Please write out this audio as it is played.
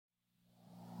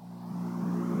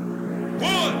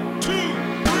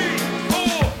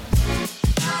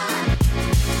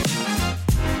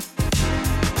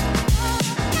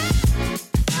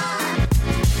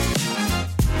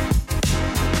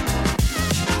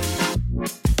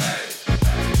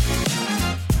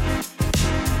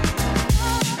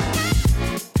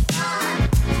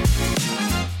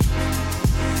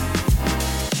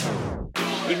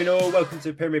welcome to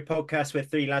the Pyramid Podcast, where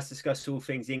three lads discuss all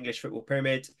things the English football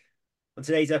pyramid. On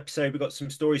today's episode, we've got some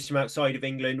stories from outside of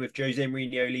England, with Jose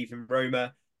Mourinho leaving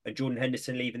Roma and Jordan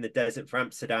Henderson leaving the desert for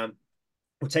Amsterdam.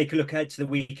 We'll take a look ahead to the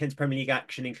weekend's Premier League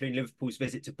action, including Liverpool's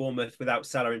visit to Bournemouth without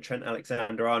Salah and Trent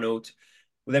Alexander-Arnold.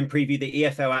 We'll then preview the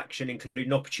EFL action,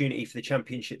 including an opportunity for the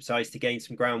Championship sides to gain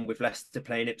some ground with Leicester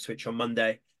playing Ipswich on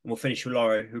Monday. And we'll finish with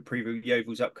Lawro, who will preview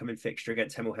Yeovil's upcoming fixture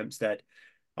against Hemel Hempstead.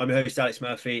 I'm your host, Alex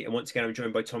Murphy, and once again, I'm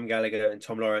joined by Tom Gallagher and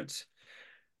Tom Lawrence.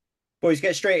 Boys,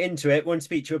 get straight into it. I want to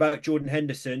speak to you about Jordan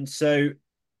Henderson. So,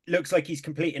 looks like he's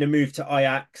completing a move to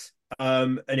Ajax,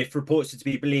 and if reports are to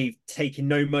be believed, taking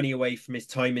no money away from his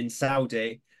time in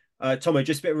Saudi. Tomo,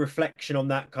 just a bit of reflection on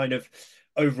that kind of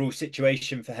overall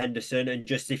situation for Henderson, and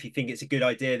just if you think it's a good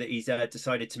idea that he's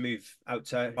decided to move out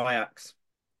to Ajax.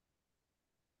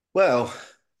 Well,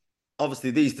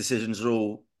 obviously these decisions are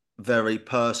all very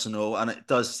personal, and it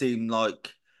does seem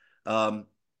like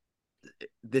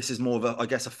this is more of a, I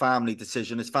guess, a family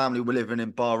decision. His family were living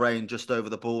in Bahrain, just over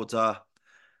the border.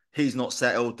 He's not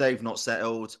settled. They've not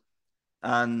settled,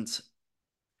 and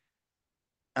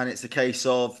it's a case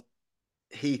of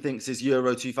he thinks his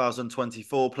Euro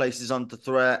 2024 place is under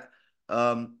threat.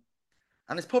 And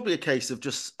it's probably a case of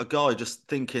just a guy just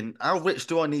thinking, how rich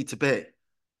do I need to be?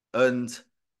 And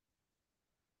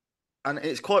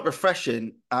it's quite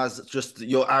refreshing as just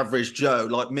your average Joe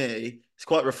like me. It's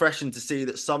quite refreshing to see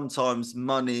that sometimes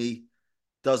money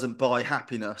doesn't buy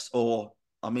happiness. Or,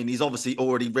 I mean, he's obviously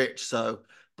already rich, so,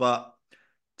 but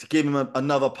to give him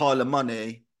another pile of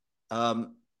money,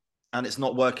 and it's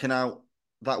not working out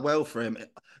that well for him.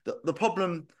 The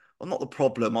problem, or not the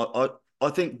problem, I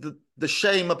think the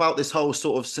shame about this whole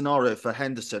sort of scenario for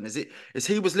Henderson is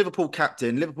he was Liverpool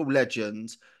captain, Liverpool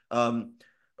legend, a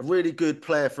really good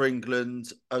player for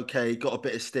England. Okay, got a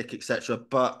bit of stick, etc.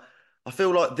 But I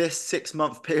feel like this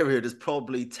 6-month period has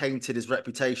probably tainted his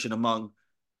reputation among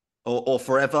or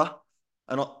forever.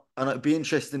 And it'd be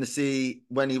interesting to see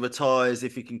when he retires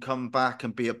if he can come back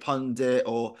and be a pundit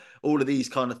or all of these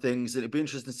kind of things. It'd be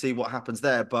interesting to see what happens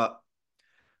there. But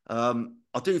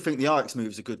I do think the Ajax move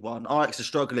is a good one. Ajax are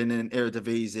struggling in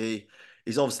Eredivisie.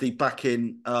 He's obviously back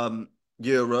in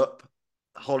Europe.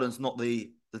 Holland's not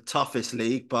the toughest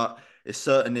league, but it's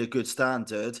certainly a good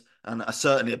standard and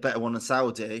certainly a better one than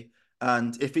Saudi.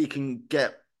 And if he can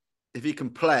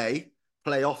play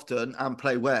often and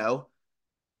play well,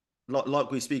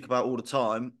 like we speak about all the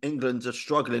time, England are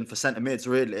struggling for centre mids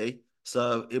really.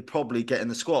 So he'll probably get in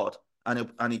the squad and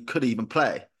he could even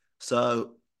play.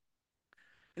 So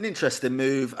an interesting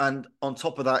move. And on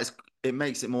top of that, it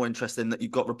makes it more interesting that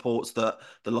you've got reports that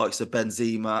the likes of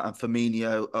Benzema and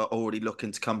Firmino are already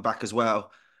looking to come back as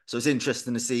well. So it's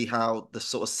interesting to see how the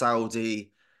sort of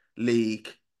Saudi league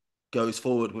goes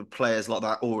forward with players like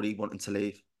that already wanting to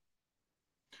leave.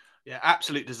 Yeah,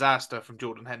 absolute disaster from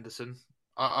Jordan Henderson.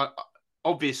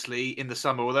 Obviously, in the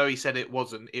summer, although he said it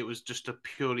wasn't, it was just a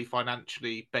purely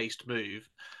financially based move.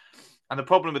 And the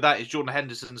problem with that is Jordan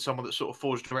Henderson is someone that sort of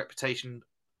forged a reputation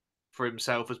for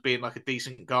himself as being like a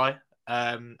decent guy.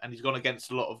 And he's gone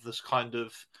against a lot of this kind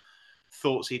of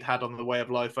thoughts he'd had on the way of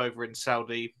life over in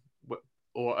Saudi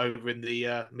or over in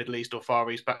the Middle East or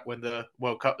Far East back when the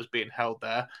World Cup was being held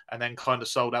there, and then kind of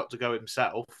sold out to go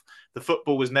himself. The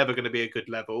football was never going to be a good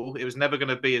level. It was never going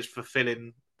to be as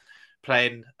fulfilling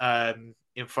playing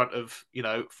in front of,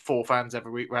 4 fans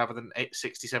every week rather than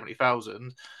 60,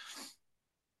 70,000.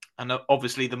 And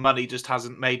obviously the money just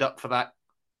hasn't made up for that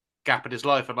gap in his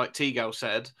life. And like Teagle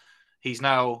said, he's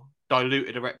now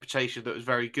diluted a reputation that was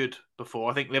very good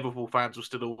before. I think Liverpool fans will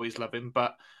still always love him,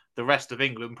 but the rest of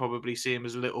England probably see him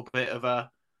as a little bit of a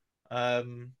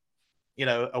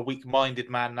weak-minded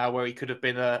man now, where he could have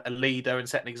been a leader and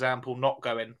set an example, not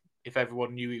going if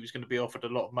everyone knew he was going to be offered a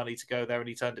lot of money to go there and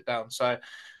he turned it down. So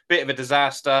bit of a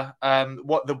disaster.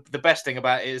 What the best thing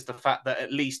about it is the fact that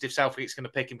at least if Southgate's going to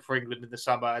pick him for England in the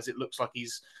summer, as it looks like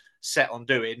he's set on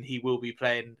doing, he will be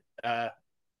playing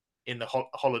in the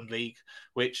Holland League,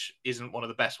 which isn't one of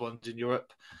the best ones in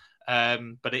Europe.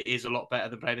 But it is a lot better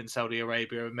than playing in Saudi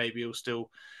Arabia, and maybe he'll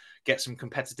still get some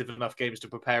competitive enough games to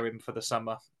prepare him for the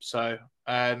summer. So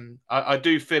I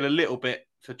do feel a little bit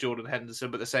for Jordan Henderson,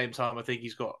 but at the same time, I think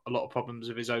he's got a lot of problems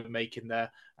of his own making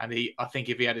there. And I think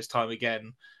if he had his time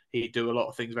again, he'd do a lot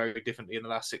of things very differently in the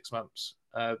last 6 months.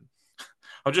 I'm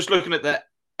just looking at the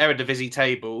Eredivisie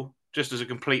table, just as a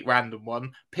complete random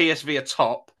one. PSV are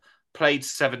top, played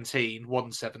 17,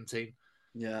 won 17.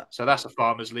 Yeah. So that's a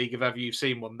Farmers League, if ever you've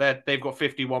seen one. They've got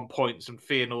 51 points, and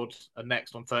Feyenoord are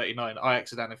next on 39.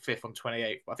 Ajax are down in 5th on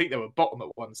 28. I think they were bottom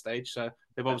at one stage, so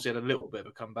they've obviously had a little bit of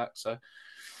a comeback. So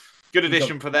good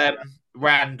addition for them.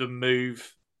 Random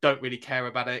move. Don't really care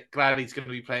about it. Glad he's going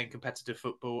to be playing competitive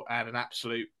football, and an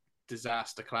absolute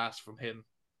disaster class from him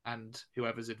and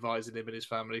whoever's advising him and his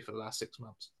family for the last 6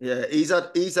 months. Yeah, he's had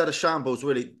a shambles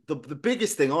really. The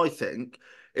biggest thing I think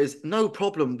is no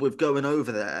problem with going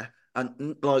over there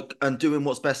and doing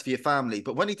what's best for your family.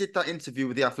 But when he did that interview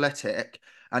with the Athletic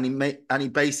and he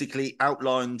basically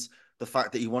outlined the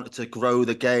fact that he wanted to grow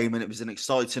the game and it was an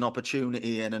exciting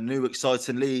opportunity and a new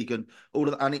exciting league and all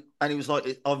of that, and he was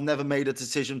like, I've never made a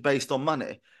decision based on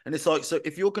money. And it's like, so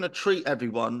if you're going to treat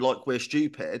everyone like we're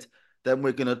stupid, then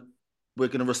we're gonna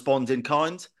respond in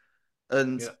kind.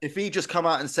 And Yeah. if he just come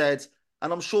out and said,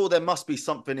 and I'm sure there must be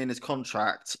something in his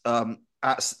contract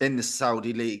in the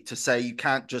Saudi league to say you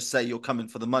can't just say you're coming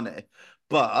for the money.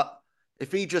 But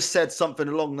if he just said something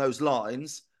along those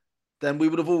lines, then we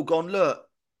would have all gone, look,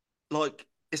 like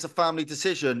it's a family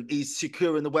decision. He's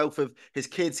securing the wealth of his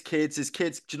his kids.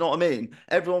 Do you know what I mean?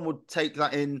 Everyone would take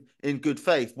that in good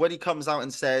faith. When he comes out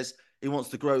and says he wants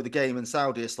to grow the game in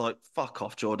Saudi, it's like, fuck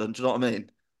off, Jordan. Do you know what I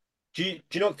mean? Do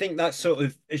you not think that sort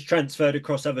of is transferred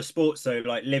across other sports though?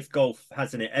 Like Live Golf,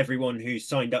 hasn't it? Everyone who's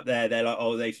signed up there, they're like,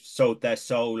 oh, they've sold their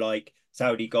soul. Like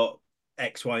Saudi got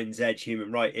X, Y, and Z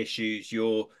human right issues.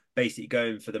 You're basically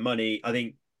going for the money. I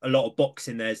think a lot of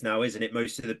boxing there's now, isn't it?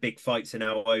 Most of the big fights are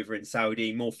now over in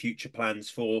Saudi. More future plans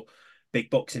for big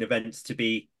boxing events to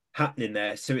be happening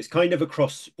there. So it's kind of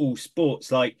across all sports.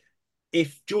 Like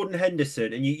if Jordan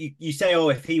Henderson and you say, oh,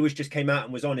 if he was just came out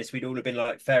and was honest, we'd all have been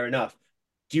like, fair enough.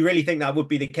 Do you really think that would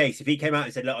be the case if he came out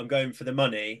and said, "Look, I'm going for the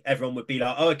money"? Everyone would be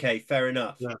like, "Oh, okay, fair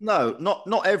enough." Yeah. No,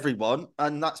 not everyone,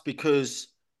 and that's because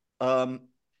um,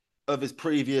 of his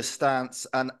previous stance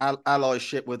and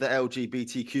allyship with the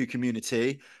LGBTQ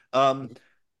community. I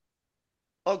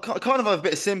kind of have a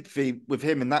bit of sympathy with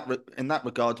him in that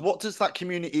regard. What does that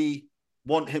community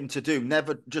want him to do?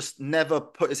 Never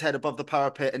put his head above the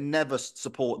parapet and never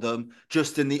support them,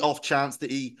 just in the off chance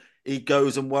that he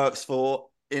goes and works for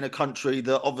in a country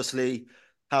that obviously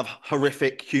have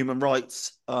horrific human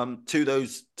rights to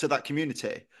that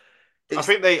community. I It's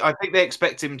think they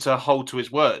expect him to hold to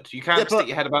his word. You yeah, can't stick your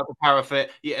but head above the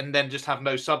parapet and then just have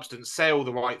no substance, say all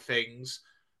the right things,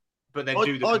 but then I,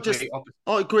 do the I just complete opposite.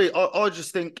 I agree. I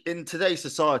just think in today's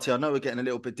society, I know we're getting a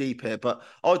little bit deep here, but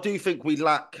I do think we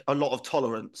lack a lot of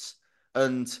tolerance.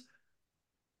 And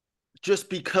just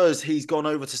because he's gone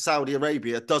over to Saudi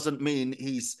Arabia doesn't mean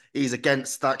he's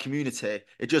against that community.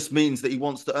 It just means that he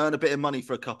wants to earn a bit of money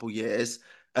for a couple of years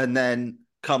and then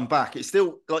come back. It's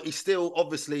still like he's still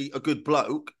obviously a good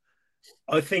bloke.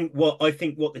 I think what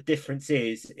the difference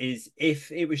is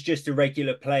if it was just a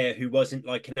regular player who wasn't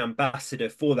like an ambassador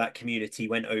for that community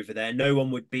went over there, no one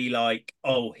would be like,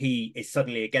 oh, he is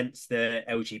suddenly against the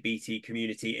LGBT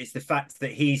community. It's the fact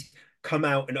that he's come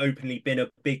out and openly been a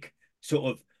big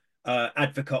sort of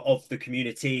advocate of the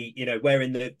community,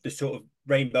 wearing the sort of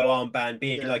rainbow armband,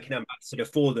 being Yeah. like an ambassador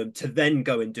for them, to then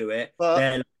go and do it. But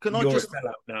They're like, can I you're a just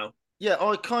sellout now. yeah,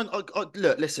 I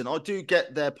look, listen, I do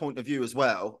get their point of view as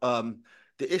well.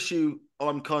 The issue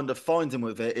I'm kind of finding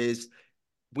with it is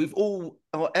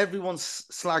everyone's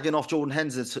slagging off Jordan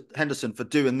Henderson for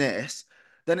doing this,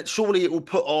 then surely it will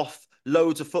put off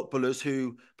loads of footballers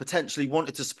who potentially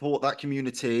wanted to support that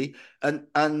community,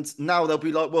 and now they'll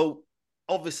be like, well,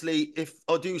 obviously, if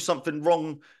I do something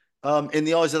wrong in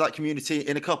the eyes of that community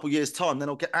in a couple of years' time, then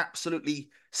I'll get absolutely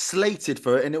slated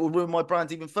for it, and it will ruin my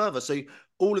brand even further. So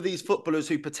all of these footballers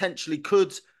who potentially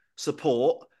could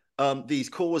support these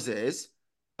causes.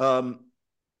 Maybe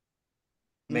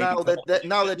Now they're just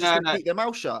No, going to no. keep their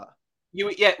mouth shut.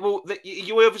 You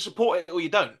either support it or you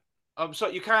don't. So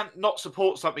you can't not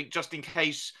support something just in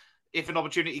case if an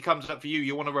opportunity comes up for you,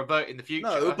 you want to revert in the future.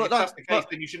 No, but If that's that the case,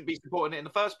 but then you shouldn't be supporting it in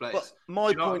the first but place. my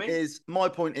Do you know what I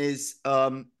point mean? is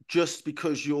just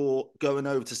because you're going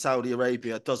over to Saudi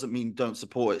Arabia doesn't mean don't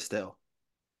support it still.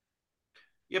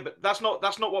 Yeah, but that's not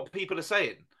what people are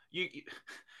saying.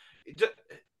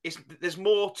 There's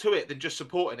more to it than just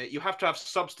supporting it. You have to have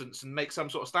substance and make some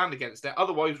sort of stand against it.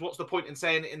 Otherwise, what's the point in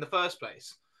saying it in the first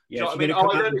place? Do you Yeah, know if what I you're mean? going to Oh,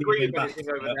 come I out don't and be agree an with anything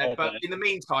over ambassador there, of but it. in the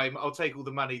meantime, I'll take all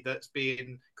the money that's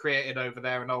being created over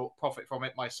there and I'll profit from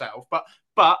it myself. But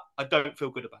I don't feel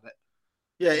good about it.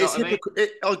 Yeah, Do you know it's what I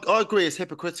mean? I agree, it's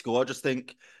hypocritical. I just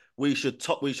think we should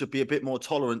be a bit more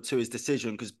tolerant to his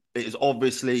decision because it was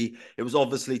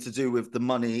obviously to do with the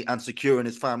money and securing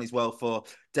his family's wealth for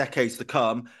decades to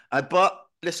come. But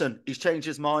listen, he's changed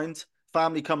his mind.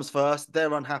 Family comes first.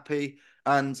 They're unhappy,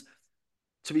 and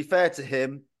to be fair to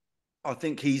him, I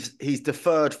think he's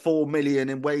deferred 4 million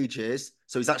in wages,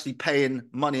 so he's actually paying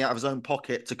money out of his own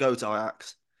pocket to go to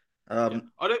Ajax. I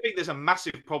don't think there's a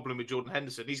massive problem with Jordan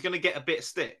Henderson. He's going to get a bit of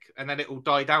stick and then it will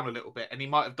die down a little bit. And he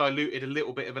might have diluted a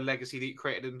little bit of a legacy that he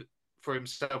created for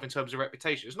himself in terms of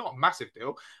reputation. It's not a massive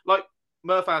deal. Like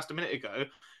Murph asked a minute ago,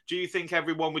 do you think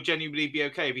everyone would genuinely be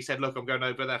okay if he said, look, I'm going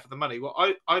over there for the money? Well,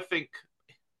 I think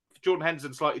Jordan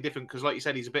Henderson's slightly different because, like you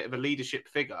said, he's a bit of a leadership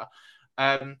figure.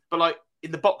 But like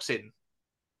in the boxing,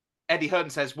 Eddie Hearn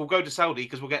says, we'll go to Saudi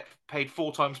because we'll get paid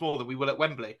 4 times more than we will at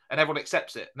Wembley. And everyone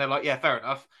accepts it. And they're like, yeah, fair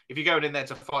enough. If you're going in there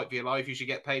to fight for your life, you should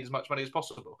get paid as much money as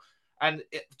possible. And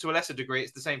to a lesser degree,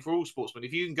 it's the same for all sportsmen.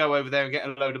 If you can go over there and get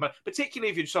a load of money,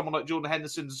 particularly if you're someone like Jordan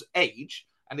Henderson's age,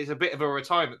 and it's a bit of a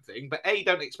retirement thing, but A,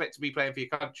 don't expect to be playing for your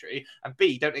country, and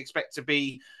B, don't expect to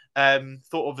be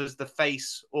thought of as the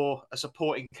face or a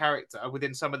supporting character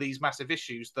within some of these massive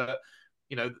issues that,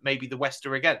 you know, maybe the West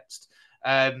are against.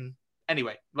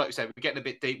 Anyway, like I said, we're getting a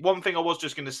bit deep. One thing I was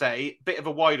just going to say, bit of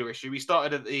a wider issue. We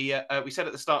started at we said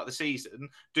at the start of the season,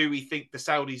 do we think the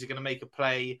Saudis are going to make a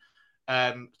play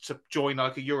to join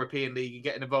like a European league and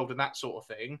getting involved in that sort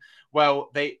of thing?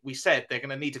 Well, we said they're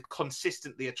going to need to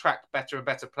consistently attract better and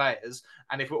better players.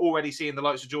 And if we're already seeing the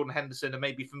likes of Jordan Henderson and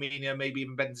maybe Firmino, maybe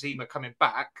even Benzema coming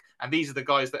back, and these are the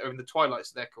guys that are in the twilights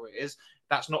of their careers,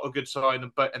 that's not a good sign,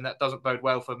 and that doesn't bode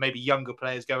well for maybe younger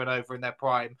players going over in their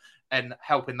prime and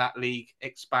helping that league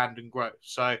expand and grow.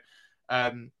 So,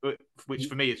 which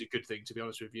for me is a good thing, to be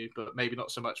honest with you, but maybe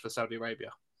not so much for Saudi Arabia.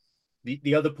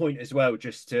 The other point as well,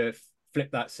 just to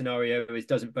flip that scenario, is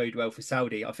doesn't bode well for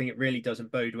Saudi. I think it really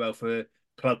doesn't bode well for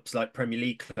clubs like Premier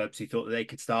League clubs who thought that they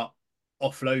could start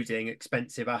offloading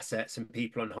expensive assets and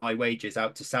people on high wages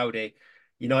out to Saudi.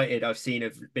 United, I've seen,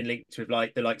 have been linked with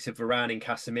like the likes of Varane and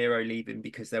Casemiro leaving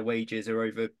because their wages are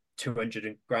over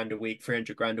 200 grand a week,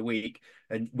 300 grand a week.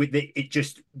 And with it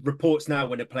just reports now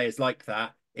when a player's like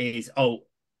that is, oh,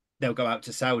 they'll go out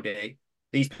to Saudi.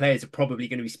 These players are probably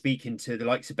going to be speaking to the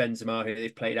likes of Benzema, who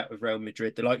they've played out with Real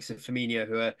Madrid, the likes of Firmino,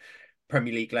 who are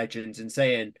Premier League legends, and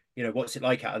saying, you know, what's it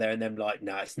like out there? And them like,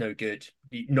 nah, it's no good.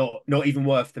 Not even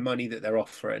worth the money that they're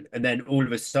offering. And then all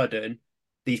of a sudden,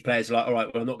 these players are like, all right,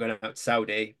 well, I'm not going out to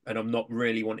Saudi, and I'm not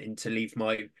really wanting to leave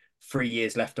my 3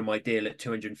 years left on my deal at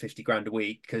 250 grand a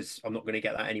week because I'm not going to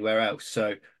get that anywhere else. So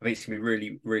I think it's going to be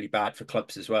really, really bad for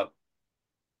clubs as well.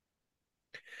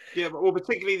 Yeah, well,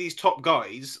 particularly these top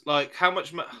guys, like how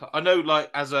much, I know,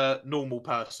 like as a normal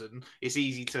person, it's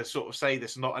easy to sort of say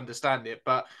this and not understand it,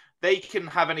 but they can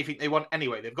have anything they want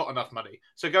anyway. They've got enough money.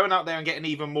 So going out there and getting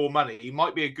even more money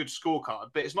might be a good scorecard,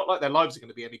 but it's not like their lives are going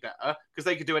to be any better because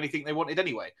they could do anything they wanted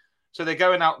anyway. So they're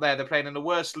going out there, they're playing in the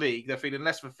worst league, they're feeling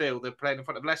less fulfilled, they're playing in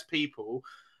front of less people,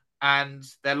 and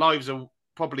their lives are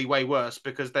probably way worse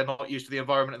because they're not used to the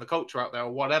environment and the culture out there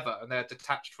or whatever, and they're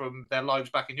detached from their lives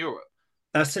back in Europe.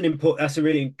 That's a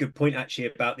really good point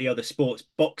actually about the other sports.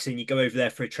 Boxing, you go over there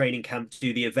for a training camp to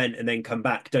do the event and then come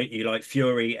back, don't you? Like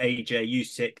Fury, AJ,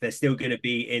 Usyk, they're still going to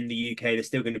be in the UK, they're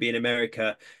still going to be in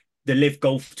America. The Live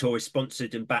Golf Tour is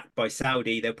sponsored and backed by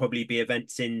Saudi. There'll probably be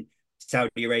events in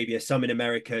Saudi Arabia, some in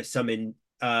America, some in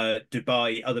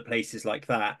Dubai, other places like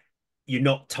that. You're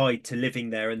not tied to living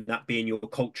there and that being your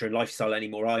culture and lifestyle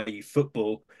anymore, are you?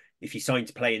 Football, if you sign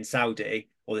to play in Saudi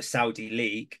or the Saudi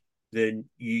league, then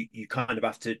you kind of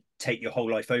have to take your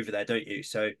whole life over there, don't you?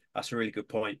 So that's a really good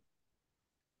point.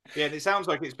 Yeah, and it sounds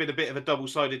like it's been a bit of a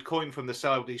double-sided coin from the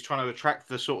Saudis trying to attract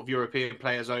the sort of European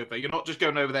players over. You're not just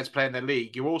going over there to play in their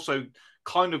league. You're also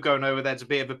kind of going over there to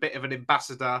be a bit of an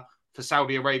ambassador for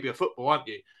Saudi Arabia football, aren't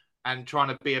you? And trying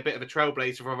to be a bit of a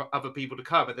trailblazer for other people to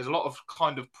come. But there's a lot of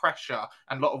kind of pressure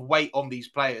and a lot of weight on these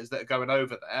players that are going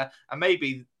over there. And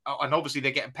maybe, and obviously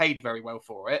they're getting paid very well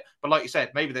for it. But like you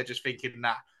said, maybe they're just thinking,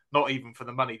 nah, not even for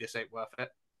the money, this ain't worth it.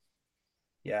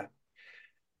 Yeah.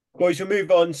 Boys, we'll move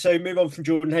on. So move on from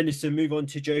Jordan Henderson, move on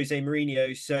to Jose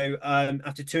Mourinho. So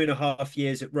after 2.5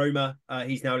 years at Roma,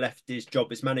 he's now left his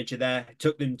job as manager there.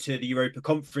 Took them to the Europa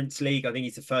Conference League. I think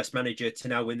he's the first manager to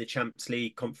now win the Champions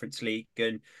League, Conference League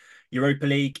and Europa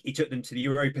League. He took them to the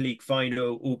Europa League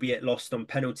final, albeit lost on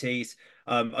penalties.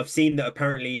 I've seen that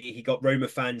apparently he got Roma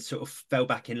fans sort of fell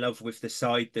back in love with the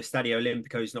side. The Stadio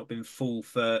Olimpico has not been full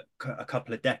for a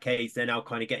couple of decades. They're now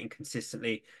kind of getting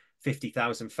consistently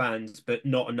 50,000 fans, but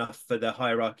not enough for the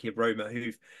hierarchy of Roma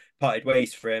who've parted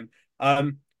ways for him.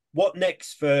 What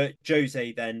next for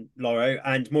Jose then, Lawro?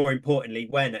 And more importantly,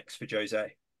 where next for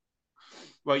Jose?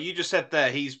 Well, you just said there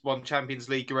he's won Champions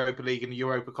League, Europa League, and the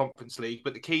Europa Conference League.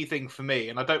 But the key thing for me,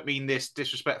 and I don't mean this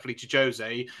disrespectfully to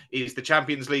Jose, is the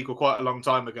Champions League were quite a long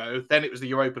time ago. Then it was the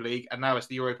Europa League, and now it's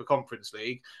the Europa Conference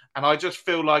League. And I just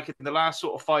feel like in the last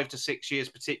sort of 5 to 6 years,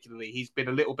 particularly, he's been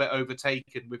a little bit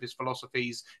overtaken with his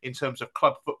philosophies in terms of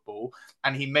club football,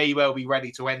 and he may well be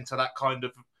ready to enter that kind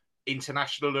of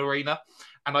international arena.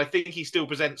 And I think he still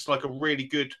presents like a really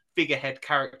good figurehead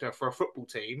character for a football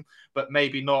team, but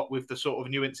maybe not with the sort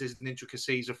of nuances and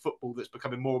intricacies of football that's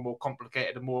becoming more and more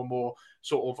complicated and more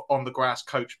sort of on the grass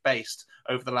coach based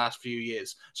over the last few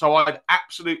years. So I'd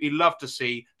absolutely love to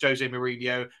see Jose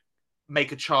Mourinho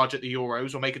make a charge at the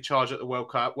Euros or make a charge at the World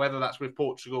Cup, whether that's with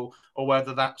Portugal or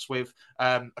whether that's with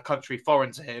a country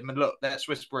foreign to him. And look, let's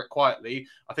whisper it quietly.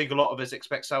 I think a lot of us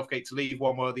expect Southgate to leave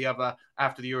one way or the other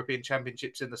after the European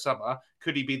Championships in the summer.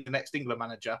 Could he be the next England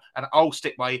manager? And I'll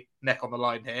stick my neck on the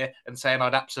line here and saying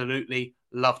I'd absolutely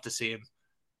love to see him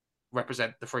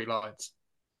represent the Three Lions.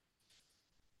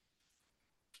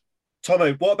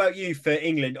 Tomo, what about you for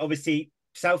England? Obviously,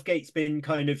 Southgate's been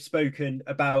kind of spoken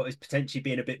about as potentially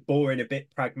being a bit boring, a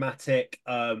bit pragmatic,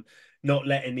 not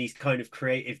letting these kind of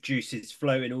creative juices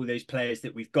flow in all those players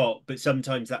that we've got. But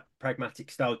sometimes that pragmatic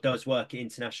style does work at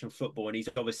international football, and he's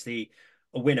obviously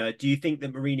a winner. Do you think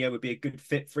that Mourinho would be a good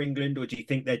fit for England, or do you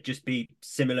think there'd just be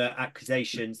similar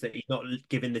accusations that he's not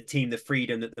giving the team the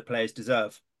freedom that the players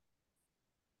deserve?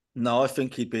 No, I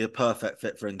think he'd be a perfect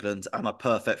fit for England and a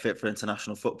perfect fit for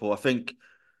international football. I think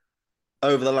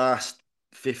over the last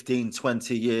 15,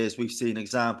 20 years, we've seen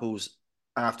examples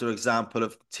after example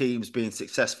of teams being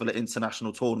successful at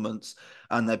international tournaments,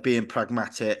 and they're being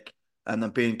pragmatic and they're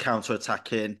being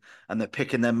counter-attacking and they're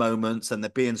picking their moments and they're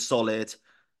being solid.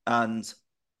 And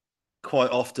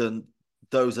quite often,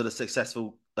 those are the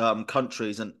successful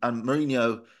countries. And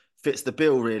Mourinho fits the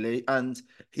bill, really. And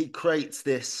he creates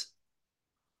this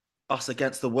us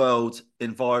against the world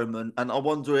environment. And I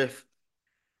wonder if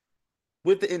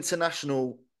with the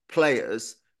international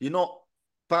players, you're not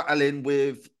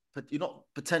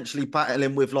potentially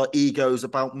battling with like egos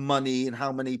about money and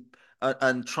how many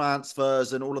and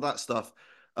transfers and all of that stuff.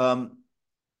 And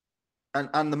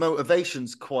the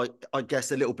motivation's quite, I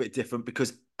guess, a little bit different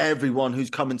because everyone who's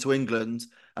coming to England,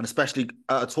 and especially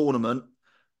at a tournament,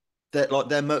 that like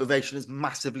their motivation is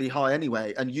massively high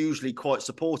anyway, and usually quite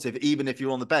supportive. Even if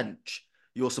you're on the bench,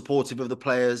 you're supportive of the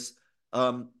players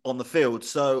on the field.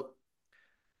 So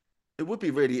it would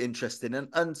be really interesting.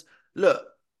 And look,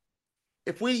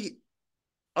 if we,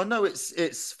 I know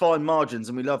it's fine margins,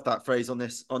 and we love that phrase on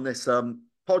this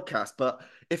podcast. But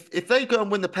if they go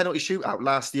and win the penalty shootout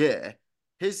last year,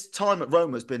 his time at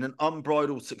Roma has been an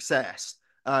unbridled success,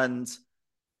 and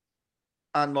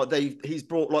like he's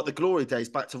brought like the glory days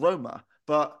back to Roma.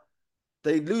 But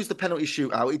they lose the penalty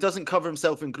shootout. He doesn't cover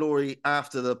himself in glory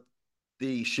after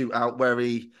the shootout where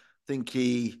he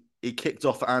kicked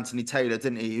off at Anthony Taylor,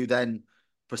 didn't he? Who then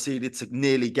proceeded to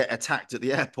nearly get attacked at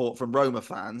the airport from Roma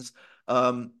fans.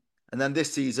 And then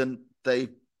this season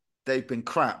they've been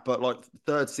crap, but like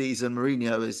third season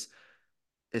Mourinho is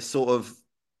sort of,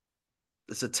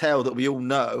 it's a tale that we all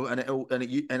know, and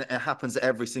it happens at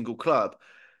every single club.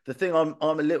 The thing I'm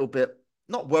a little bit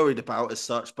not worried about as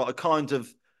such, but I kind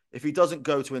of, if he doesn't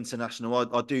go to international,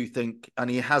 I do think, and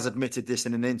he has admitted this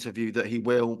in an interview, that he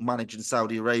will manage in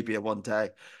Saudi Arabia one day.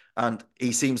 And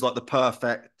he seems like the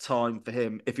perfect time for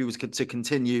him, if he was to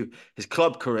continue his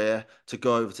club career, to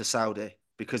go over to Saudi,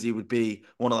 because he would be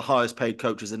one of the highest paid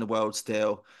coaches in the world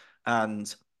still.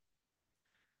 And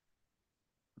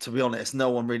to be honest,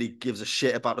 no one really gives a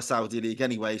shit about the Saudi League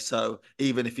anyway. So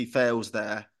even if he fails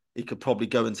there, he could probably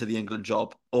go into the England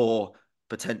job or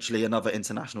potentially another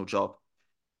international job.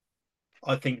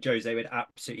 I think Jose would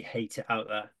absolutely hate it out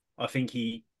there. I think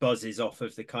he buzzes off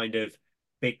of the kind of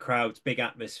big crowds, big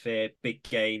atmosphere, big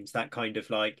games, that kind of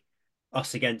like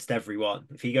us against everyone.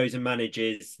 If he goes and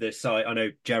manages the side, I know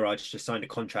Gerrard's just signed a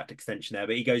contract extension there,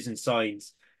 but he goes and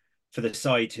signs for the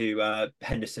side who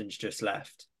Henderson's just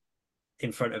left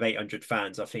in front of 800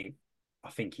 fans. I think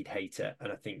he'd hate it,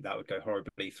 and I think that would go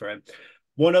horribly for him.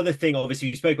 One other thing, obviously,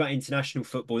 you spoke about international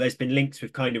football. There's been links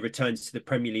with kind of returns to the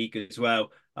Premier League as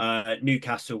well.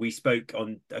 Newcastle, we spoke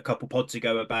on a couple pods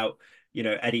ago about,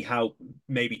 Eddie Howe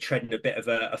maybe treading a bit of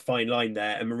a fine line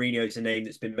there. And Mourinho's a name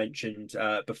that's been mentioned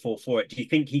before for it. Do you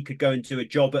think he could go and do a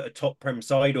job at a top Prem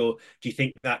side, or do you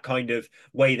think that kind of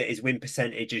way that his win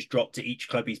percentage has dropped at each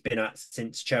club he's been at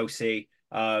since Chelsea,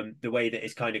 the way that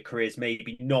his kind of career's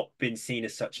maybe not been seen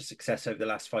as such a success over the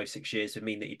last 5-6 years, would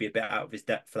mean that he'd be a bit out of his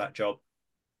depth for that job?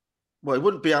 Well, he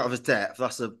wouldn't be out of his depth.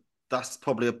 That's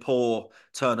probably a poor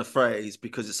turn of phrase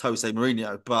because it's Jose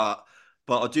Mourinho. But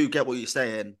I do get what you're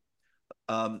saying.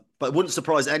 But it wouldn't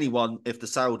surprise anyone if the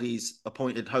Saudis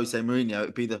appointed Jose Mourinho.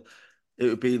 It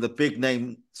would be the big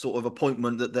name sort of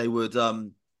appointment that they would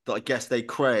that I guess they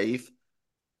crave.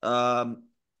 I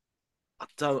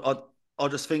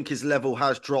just think his level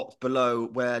has dropped below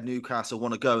where Newcastle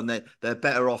want to go, and they're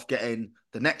better off getting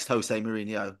the next Jose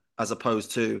Mourinho as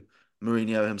opposed to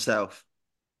Mourinho himself.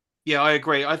 Yeah, I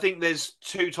agree. I think there's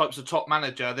two types of top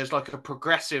manager. There's like a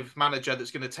progressive manager that's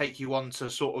going to take you on to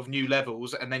sort of new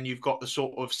levels, and then you've got the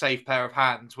sort of safe pair of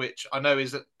hands, which I know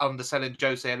is underselling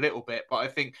Jose a little bit, but I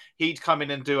think he'd come in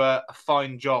and do a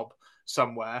fine job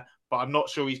somewhere. But I'm not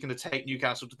sure he's going to take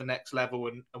Newcastle to the next level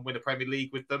and win a Premier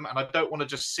League with them. And I don't want to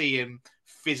just see him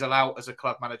fizzle out as a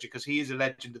club manager because he is a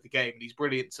legend of the game and he's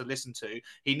brilliant to listen to.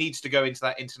 He needs to go into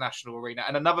that international arena.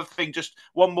 And another thing, just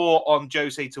one more on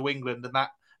Jose to England, and that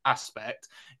aspect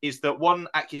is that one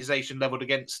accusation leveled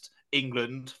against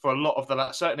England for a lot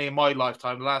of certainly in my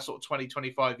lifetime, the last sort of 20,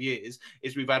 25 years,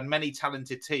 is we've had many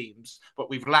talented teams, but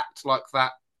we've lacked like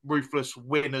that ruthless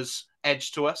winner's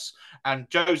edge to us. And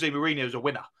Jose Mourinho is a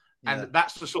winner. Yeah. And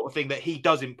that's the sort of thing that he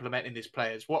does implement in his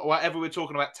players. Whatever we're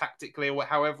talking about tactically, or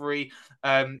however he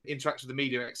interacts with the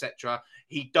media, etc.,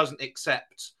 he doesn't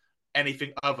accept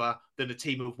anything other than a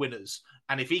team of winners.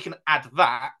 And if he can add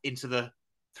that into the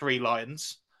three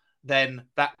lions, then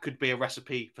that could be a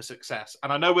recipe for success.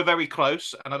 And I know we're very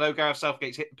close, and I know Gareth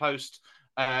Southgate's hit the post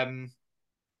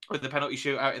with the penalty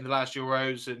shootout in the last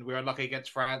Euros, and we're unlucky against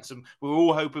France, and we're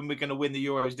all hoping we're going to win the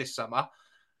Euros this summer.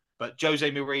 But Jose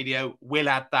Mourinho will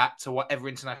add that to whatever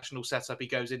international setup he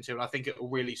goes into, and I think it will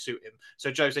really suit him.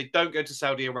 So, Jose, don't go to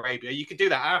Saudi Arabia. You can do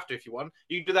that after if you want.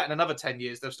 You can do that in another 10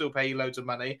 years. They'll still pay you loads of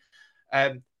money.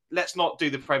 Let's not do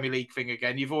the Premier League thing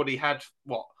again. You've already had,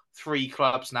 3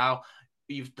 clubs now.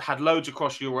 You've had loads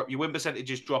across Europe. Your win percentage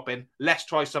is dropping. Let's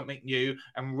try something new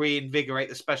and reinvigorate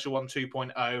the Special One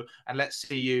 2.0, and let's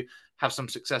see you have some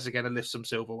success again and lift some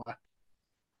silverware.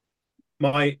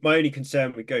 My only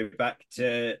concern would go back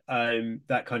to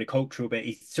that kind of cultural bit.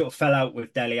 He sort of fell out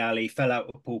with Dele Alli, fell out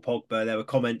with Paul Pogba. There were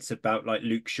comments about like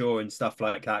Luke Shaw and stuff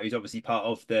like that, who's obviously part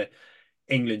of the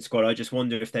England squad. I just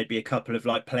wonder if there'd be a couple of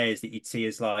like players that you'd see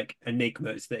as like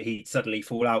enigmas that he'd suddenly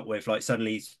fall out with. Like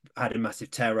suddenly he's had a massive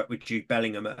tear up with Jude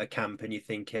Bellingham at a camp, and you're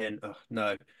thinking, oh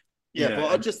no, Yeah,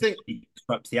 but I just think he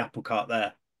disrupts the apple cart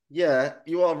there. Yeah,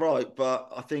 you are right,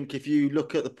 but I think if you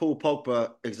look at the Paul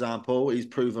Pogba example, he's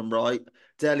proven right.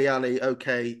 Dele Alli,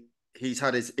 okay, he's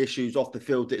had his issues off the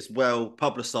field. It's well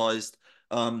publicised,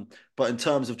 but in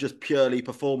terms of just purely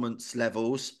performance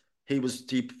levels,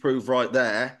 he proved right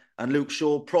there. And Luke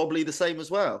Shaw probably the same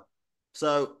as well.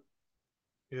 So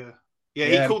yeah.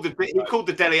 He called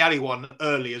the Dele Alli one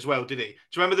early as well, did he? Do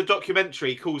you remember the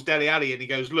documentary? He calls Dele Alli and he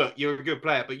goes, "Look, you're a good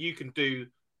player, but you can do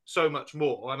so much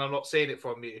more, and I'm not seeing it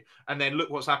from you." And then look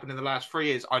what's happened in the last 3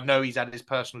 years. I know he's had his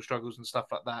personal struggles and stuff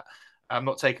like that. I'm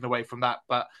not taking away from that,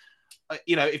 but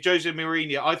if Jose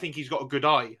Mourinho, I think he's got a good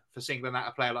eye for singling out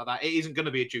a player like that. It isn't going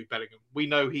to be a Jude Bellingham. We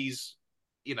know he's,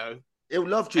 he'll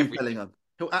love Jude Bellingham.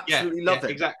 He'll absolutely love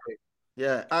it. Exactly.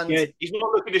 Yeah, and he's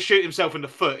not looking to shoot himself in the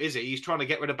foot, is he? He's trying to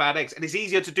get rid of bad eggs, and it's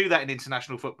easier to do that in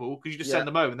international football because you just send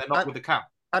them over and they're not with the camp.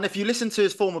 And if you listen to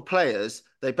his former players,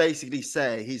 they basically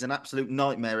say he's an absolute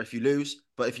nightmare if you lose,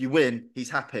 but if you win, he's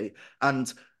happy.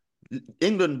 And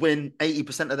England win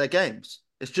 80% of their games.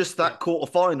 It's just that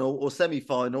quarter-final or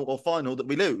semi-final or final that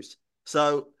we lose.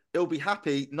 So he'll be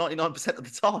happy 99% of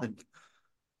the time.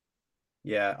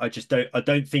 Yeah, I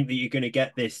don't think that you're going to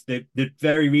get this. The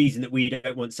very reason that we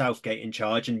don't want Southgate in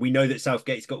charge, and we know that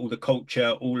Southgate's got all the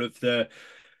culture, all of the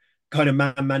kind of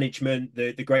man management,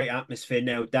 the great atmosphere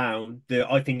nailed down.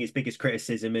 I think his biggest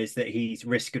criticism is that he's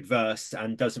risk adverse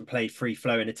and doesn't play free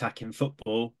flowing attacking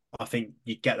football. I think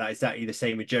you'd get that exactly the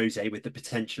same with Jose, with the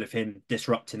potential of him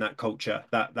disrupting that culture.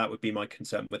 That would be my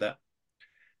concern with it.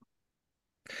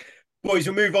 Boys,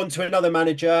 we'll move on to another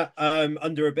manager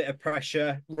under a bit of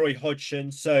pressure, Roy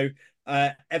Hodgson. So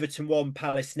Everton won,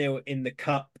 Palace 0 in the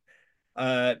Cup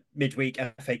midweek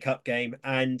FA Cup game,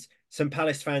 and some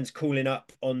Palace fans calling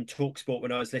up on TalkSport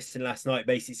when I was listening last night,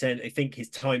 basically saying they think his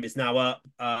time is now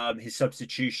up. His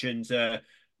substitutions are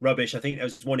rubbish. I think there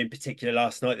was one in particular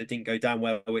last night that didn't go down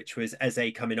well, which was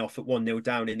Eze coming off at 1-0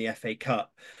 down in the FA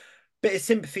Cup. Bit of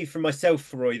sympathy from myself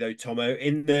for Roy, though, Tomo,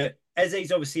 in that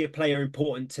Eze's obviously a player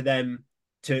important to them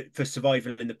for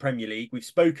survival in the Premier League. We've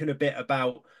spoken a bit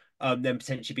about them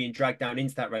potentially being dragged down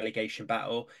into that relegation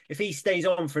battle. If he stays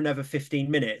on for another 15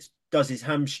 minutes, does his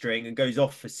hamstring and goes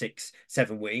off for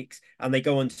 6-7 weeks, and they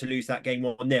go on to lose that game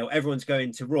 1-0, everyone's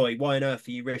going to Roy, why on earth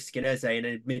are you risking Eze in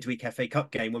a midweek FA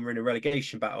Cup game when we're in a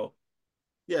relegation battle?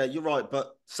 Yeah, you're right.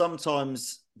 But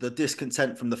sometimes the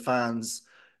discontent from the fans,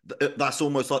 that's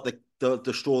almost like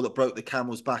the straw that broke the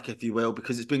camel's back, if you will,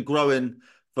 because it's been growing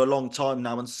for a long time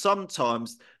now. And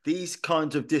sometimes these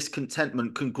kinds of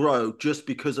discontentment can grow just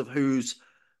because of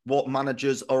what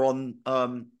managers are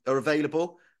are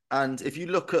available. And if you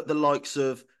look at the likes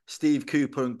of Steve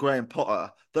Cooper and Graham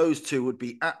Potter, those two would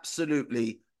be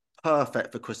absolutely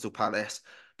perfect for Crystal Palace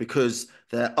because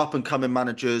they're up and coming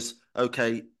managers.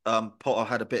 Okay, Potter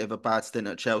had a bit of a bad stint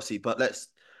at Chelsea, but let's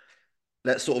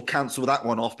sort of cancel that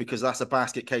one off because that's a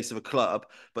basket case of a club.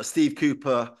 But Steve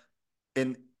Cooper,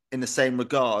 in the same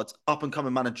regard, up and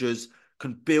coming managers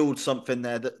can build something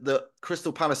there that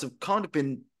Crystal Palace have kind of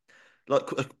been like.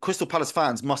 Crystal Palace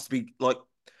fans must be like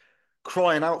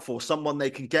crying out for someone they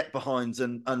can get behind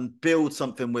and build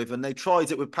something with. And they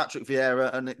tried it with Patrick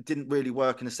Vieira, and it didn't really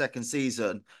work in the second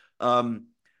season. And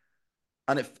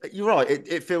you're right.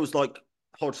 It feels like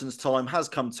Hodgson's time has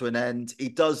come to an end.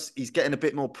 He's getting a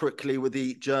bit more prickly with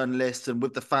the journalists and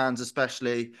with the fans,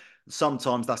 especially.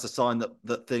 Sometimes that's a sign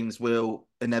that things will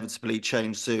inevitably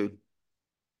change soon.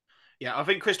 Yeah, I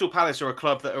think Crystal Palace are a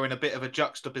club that are in a bit of a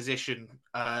juxtaposition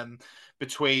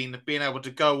between being able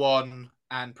to go on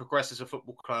and progress as a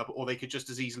football club, or they could just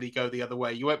as easily go the other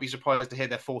way. You won't be surprised to hear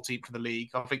they're 14th in the league.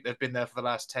 I think they've been there for the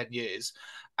last 10 years.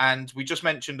 And we just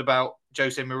mentioned about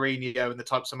Jose Mourinho and the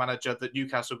types of manager that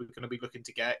Newcastle are going to be looking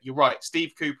to get. You're right.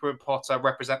 Steve Cooper and Potter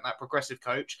represent that progressive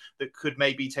coach that could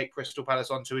maybe take Crystal Palace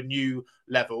onto a new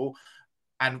level.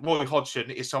 And Roy Hodgson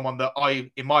is someone that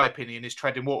in my opinion, is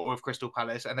treading water with Crystal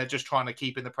Palace, and they're just trying to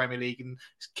keep in the Premier League and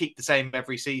keep the same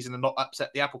every season and not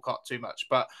upset the apple cart too much.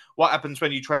 But what happens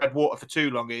when you tread water for too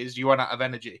long is you run out of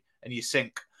energy and you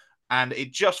sink. And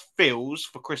it just feels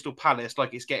for Crystal Palace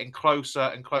like it's getting closer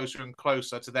and closer and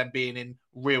closer to them being in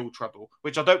real trouble,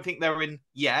 which I don't think they're in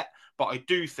yet, but I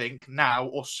do think now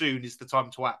or soon is the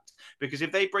time to act. Because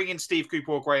if they bring in Steve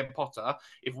Cooper or Graham Potter,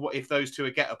 if those two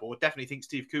are gettable, I definitely think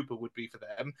Steve Cooper would be for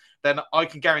them, then I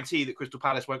can guarantee that Crystal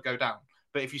Palace won't go down.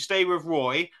 But if you stay with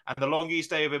Roy, and the longer you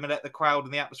stay with him and let the crowd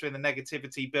and the atmosphere and the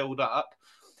negativity build up,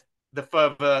 the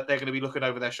further they're going to be looking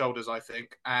over their shoulders, I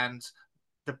think. And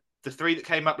the three that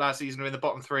came up last season are in the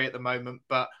bottom three at the moment,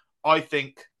 but I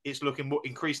think it's looking more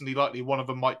increasingly likely one of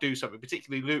them might do something,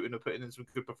 particularly Luton are putting in some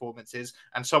good performances,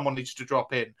 and someone needs to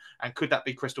drop in. And could that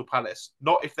be Crystal Palace?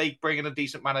 Not if they bring in a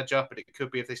decent manager, but it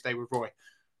could be if they stay with Roy.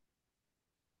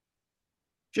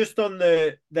 Just on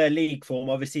their league form,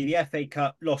 obviously the FA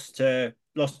Cup lost to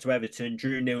Everton,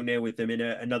 drew 0-0 with them in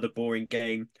another boring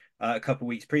game a couple of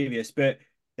weeks previous, but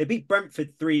they beat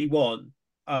Brentford 3-1.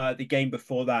 The game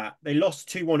before that, they lost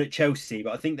 2-1 at Chelsea,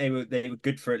 but I think they were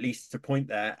good for at least a point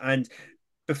there. And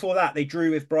before that, they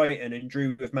drew with Brighton and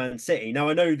drew with Man City. Now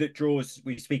I know that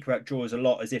we speak about draws a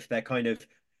lot as if they're kind of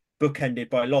bookended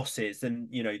by losses, and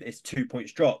it's 2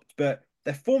 points dropped, but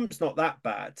their form's not that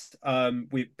bad.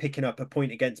 We're picking up a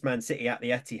point against Man City at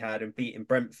the Etihad and beating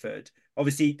Brentford.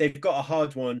 Obviously, they've got a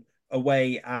hard one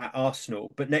away at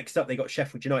Arsenal, but next up they got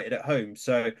Sheffield United at home.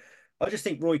 So I just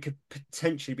think Roy could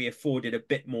potentially be afforded a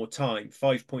bit more time,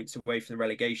 5 points away from the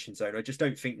relegation zone. I just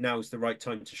don't think now's the right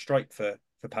time to strike for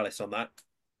Palace on that.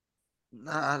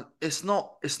 Nah, it's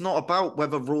not. It's not about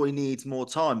whether Roy needs more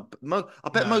time. I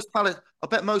bet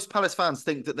most Palace fans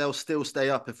think that they'll still stay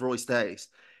up if Roy stays.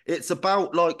 It's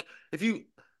about like if you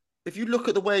look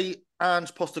at the way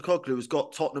Ange Postecoglou has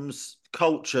got Tottenham's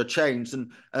culture changed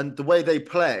and the way they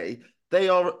play,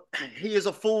 he has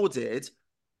afforded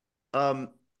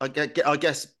I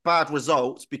guess bad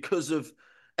results because of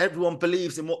everyone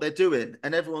believes in what they're doing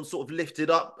and everyone's sort of lifted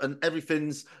up and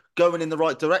everything's going in the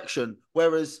right direction.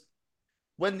 Whereas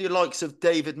when the likes of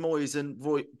David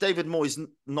Moyes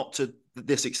not to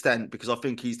this extent because I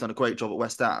think he's done a great job at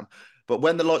West Ham, but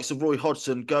when the likes of Roy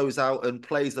Hodgson goes out and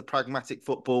plays the pragmatic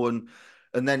football and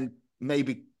then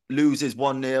maybe loses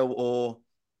 1-0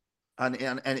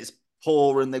 and it's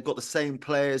poor and they've got the same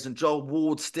players and Joel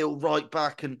Ward's still right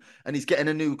back and he's getting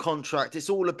a new contract. It's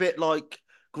all a bit like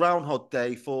Groundhog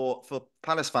Day for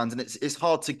Palace fans, and it's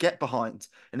hard to get behind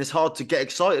and it's hard to get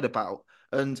excited about.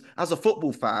 And as a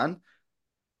football fan,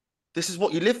 this is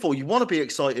what you live for. You want to be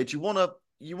excited. You want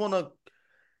to.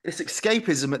 It's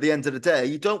escapism at the end of the day.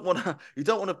 You don't want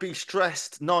to be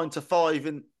stressed 9 to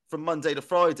 5 from Monday to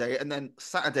Friday, and then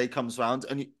Saturday comes around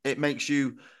and it makes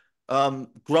you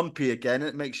grumpy again.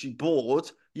 It makes you bored.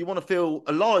 You want to feel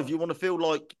alive. You want to feel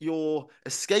like you're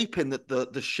escaping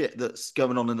the shit that's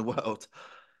going on in the world.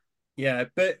 Yeah,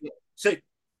 but so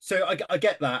I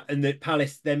get that, and that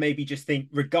Palace there maybe just think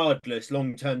regardless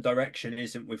long-term direction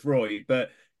isn't with Roy,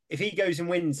 but if he goes and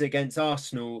wins against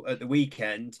Arsenal at the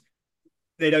weekend,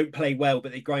 they don't play well,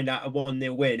 but they grind out a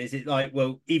 1-0 win. Is it like,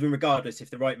 well, even regardless if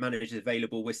the right manager is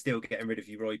available, we're still getting rid of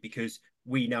you, Roy, because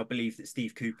we now believe that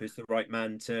Steve Cooper's the right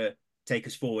man to take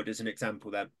us forward as an example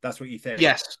then? That's what you think?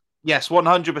 Yes,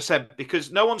 100%.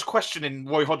 Because no one's questioning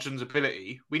Roy Hodgson's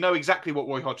ability. We know exactly what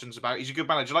Roy Hodgson's about. He's a good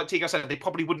manager. Like Tiga said, they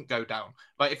probably wouldn't go down.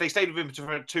 Like if they stayed with him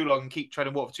for too long and keep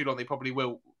treading water for too long, they probably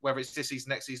will. Whether it's this season,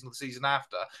 next season, or the season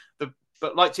after,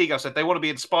 But like Tigo said, they want to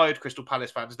be inspired Crystal Palace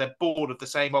fans. They're bored of the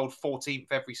same old 14th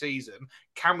every season.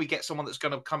 Can we get someone that's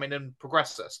going to come in and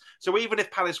progress us? So even if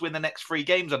Palace win the next 3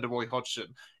 games under Roy Hodgson,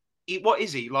 what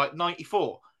is he, like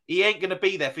 94? He ain't going to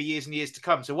be there for years and years to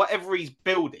come. So whatever he's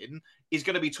building is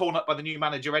going to be torn up by the new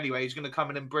manager anyway. He's going to come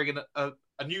in and bring in a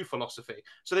new philosophy.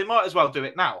 So they might as well do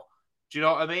it now. Do you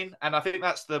know what I mean? And I think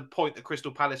that's the point that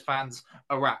Crystal Palace fans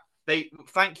are at. They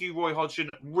thank you, Roy Hodgson,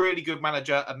 really good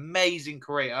manager, amazing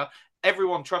career.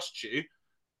 Everyone trusts you,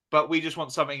 but we just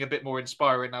want something a bit more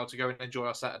inspiring now to go and enjoy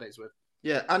our Saturdays with.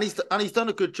 Yeah, and he's done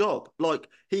a good job. Like,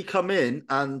 he come in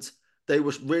and they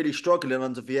were really struggling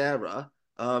under Vieira,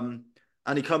 and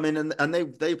he come in and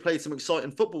they played some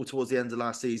exciting football towards the end of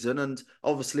last season, and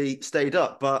obviously stayed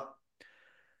up. But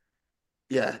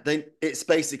yeah, it's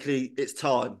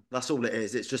time. That's all it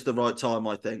is. It's just the right time,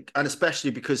 I think, and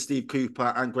especially because Steve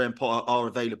Cooper and Graham Potter are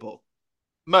available.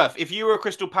 Murph, if you were a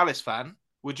Crystal Palace fan,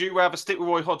 would you rather stick with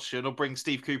Roy Hodgson or bring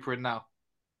Steve Cooper in now?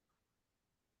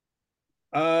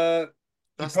 Right.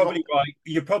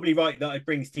 You're probably right that I'd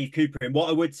bring Steve Cooper in. What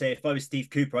I would say, if I was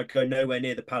Steve Cooper, I'd go nowhere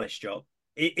near the Palace job.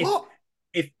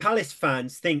 If Palace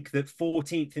fans think that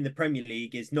 14th in the Premier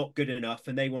League is not good enough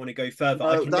and they want to go further,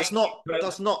 no, that's not.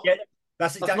 Yeah,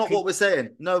 that's not what we're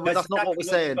saying. No, that's not what we're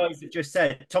saying. You guys have just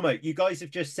said, Tomo, you guys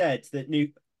have just said that new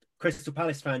Crystal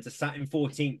Palace fans are sat in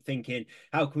 14th thinking,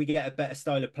 how can we get a better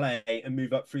style of play and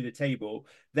move up through the table?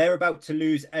 They're about to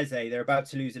lose Eze. They're about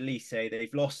to lose Elise. They've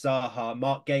lost Zaha.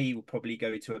 Mark Gay will probably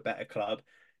go to a better club.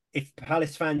 If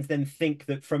Palace fans then think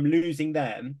that from losing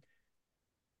them,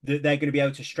 that they're going to be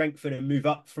able to strengthen and move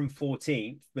up from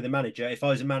 14th with a manager, if I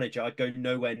was a manager, I'd go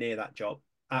nowhere near that job.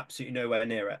 Absolutely nowhere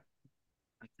near it.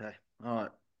 Okay. All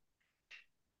right.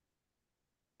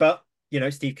 But, you know,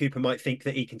 Steve Cooper might think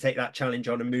that he can take that challenge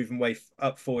on and move them way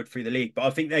up forward through the league. But I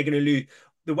think they're going to lose.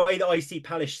 The way that I see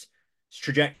Palace's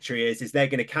trajectory is they're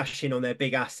going to cash in on their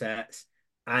big assets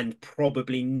and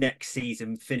probably next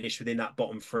season finish within that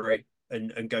bottom 3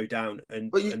 and go down.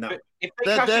 And if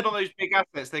they cash in on those big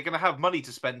assets, they're going to have money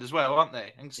to spend as well, aren't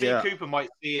they? And Steve Cooper might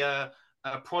see a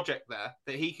project there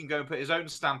that he can go and put his own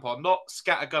stamp on, not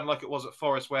scattergun like it was at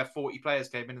Forest where 40 players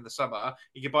came in the summer.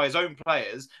 He can buy his own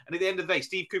players. And at the end of the day,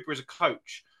 Steve Cooper is a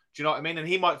coach. Do you know what I mean? And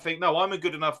he might think, no, I'm a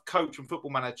good enough coach and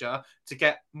football manager to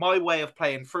get my way of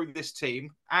playing through this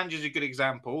team. Ange is a good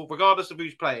example. Regardless of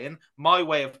who's playing, my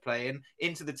way of playing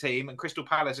into the team, and Crystal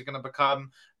Palace are going to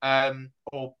become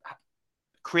or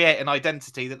create an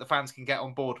identity that the fans can get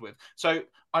on board with. So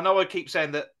I know I keep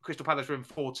saying that Crystal Palace are in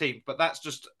 14th, but that's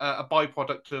just a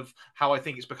byproduct of how I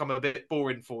think it's become a bit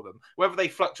boring for them. Whether they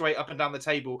fluctuate up and down the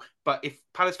table, but if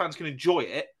Palace fans can enjoy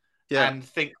it and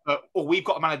think that, we've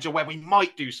got a manager where we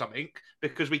might do something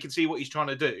because we can see what he's trying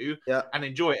to do and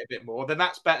enjoy it a bit more, then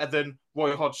that's better than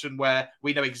Roy Hodgson, where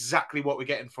we know exactly what we're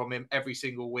getting from him every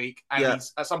single week, and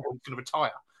he's at some point going to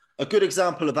retire. A good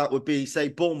example of that would be, say,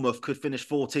 Bournemouth could finish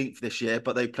 14th this year,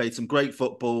 but they played some great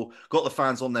football, got the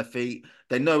fans on their feet.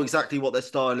 They know exactly what their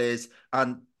style is,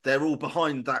 and they're all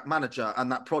behind that manager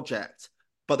and that project,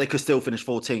 but they could still finish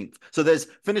 14th. So there's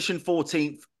finishing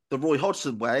 14th the Roy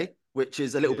Hodgson way, which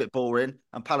is a little bit boring,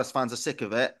 and Palace fans are sick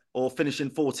of it, or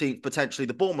finishing 14th potentially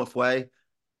the Bournemouth way,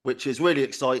 which is really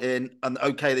exciting. And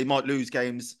okay, they might lose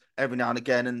games every now and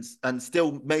again and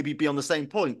still maybe be on the same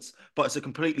points, but it's a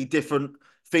completely different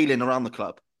feeling around the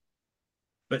club,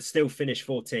 but still finish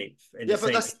 14th.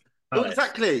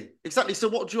 Exactly. So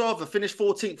what would you rather, finish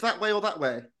 14th that way or that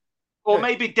way? Or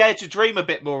maybe dare to dream a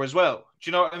bit more as well. Do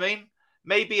you know what I mean?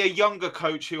 Maybe a younger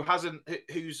coach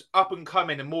who's up and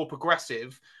coming and more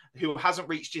progressive, who hasn't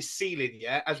reached his ceiling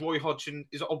yet, as Roy Hodgson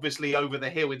is obviously over the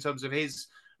hill in terms of his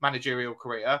managerial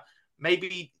career.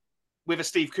 Maybe with a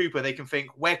Steve Cooper, they can think,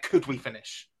 where could we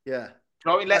finish? Yeah. You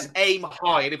know what I mean? Let's aim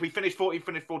high. And if we finish 14th,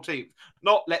 finish 14th.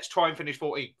 Not let's try and finish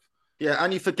 14th. Yeah,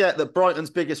 and you forget that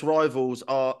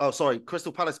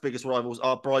Crystal Palace's biggest rivals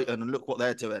are Brighton, and look what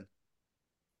they're doing.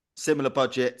 Similar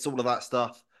budgets, all of that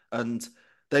stuff. And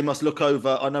they must look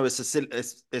over. I know it's a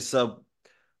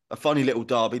funny little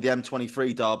derby, the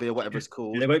M23 derby or whatever it's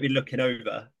called. They won't be looking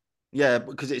over. Yeah,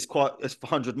 because it's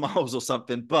 100 miles or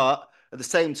something. But at the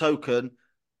same token,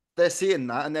 they're seeing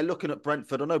that and they're looking at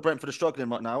Brentford. I know Brentford are struggling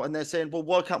right now, and they're saying, well,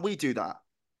 why can't we do that?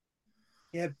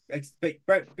 Yeah, but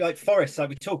like Forest, like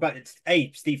we talk about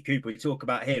Steve Cooper, we talk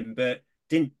about him, but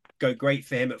didn't go great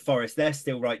for him at Forest. They're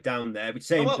still right down there. We're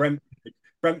saying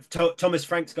Thomas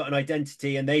Frank's got an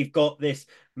identity, and they've got this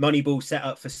Moneyball set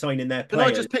up for signing their players.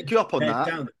 Can I just pick you up on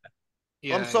that?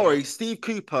 I'm sorry, Steve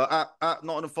Cooper at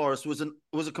Nottingham Forest was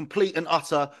a complete and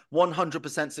utter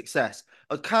 100% success.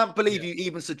 I can't believe you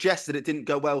even suggested it didn't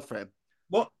go well for him.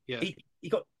 What? Yeah. He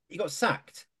got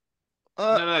sacked.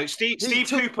 No. Steve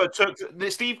Cooper took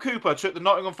the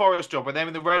Nottingham Forest job when they were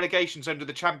in the relegation zone of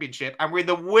the Championship and were in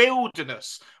the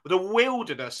wilderness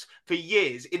for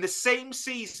years. In the same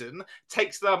season,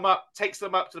 takes them up to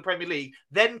the Premier League,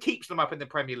 then keeps them up in the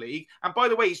Premier League. And by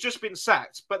the way, he's just been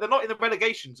sacked, but they're not in the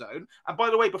relegation zone. And by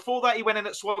the way, before that, he went in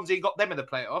at Swansea and got them in the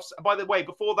playoffs. And by the way,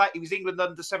 before that, he was England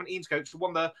under-17s coach who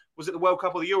won was it the World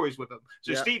Cup or the Euros with them?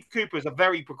 So yeah. Steve Cooper is a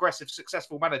very progressive,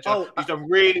 successful manager. He's done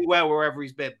really well wherever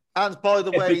he's been. And by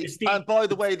the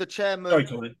way, the chairman. Sorry,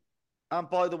 Tony. And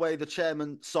by the way, the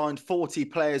chairman signed 40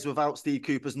 players without Steve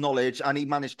Cooper's knowledge, and he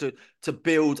managed to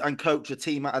build and coach a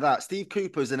team out of that. Steve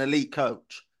Cooper's an elite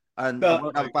coach, and I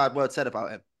won't have a bad word said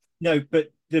about him. No,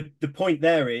 but the point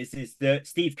there is that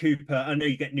Steve Cooper, I know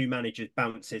you get new managers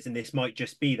bounces, and this might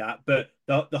just be that, but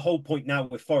the whole point now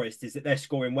with Forest is that they're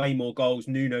scoring way more goals.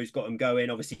 Nuno's got them going.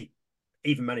 Obviously,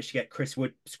 even managed to get Chris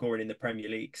Wood scoring in the Premier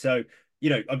League. So,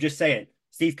 I'm just saying,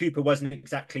 Steve Cooper wasn't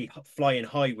exactly flying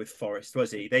high with Forest,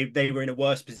 was he? They were in a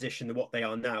worse position than what they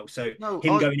are now. So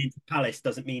going into Palace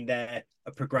doesn't mean they're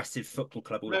a progressive football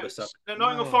club all of a sudden.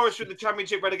 Nottingham Forest were in the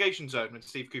Championship relegation zone when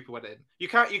Steve Cooper went in. You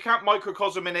can't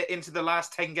microcosm it into the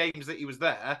last 10 games that he was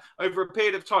there. Over a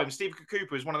period of time, Steve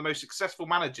Cooper is one of the most successful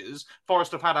managers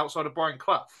Forest have had outside of Brian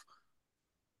Clough.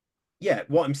 Yeah,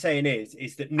 what I'm saying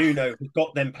is that Nuno has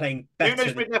got them playing better.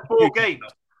 Nuno's been there 4 games.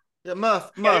 Yeah, Murph,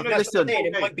 listen.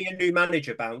 It might be a new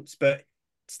manager bounce, but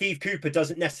Steve Cooper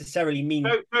doesn't necessarily mean.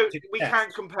 No, we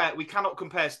can't compare. We cannot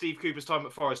compare Steve Cooper's time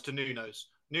at Forest to Nuno's.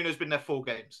 Nuno's been there 4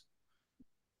 games.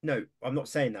 No, I'm not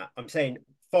saying that. I'm saying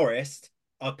Forest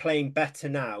are playing better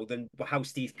now than how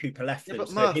Steve Cooper left them.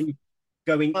 So Murph, him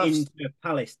going into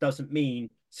Palace doesn't mean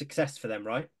success for them,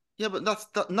 right? Yeah,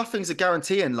 but nothing's a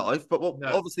guarantee in life. But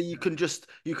obviously you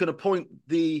can appoint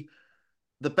the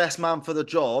best man for the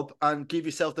job and give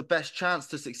yourself the best chance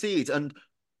to succeed. And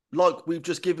like we've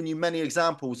just given you many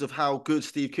examples of how good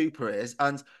Steve Cooper is.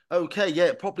 And okay, yeah,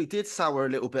 it probably did sour a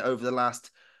little bit over the last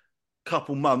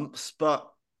couple months, but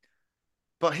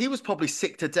he was probably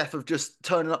sick to death of just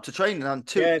turning up to training and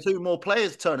two more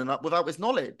players turning up without his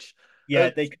knowledge.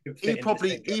 Yeah, he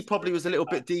probably was a little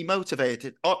bit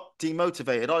demotivated.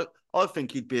 I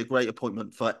think he'd be a great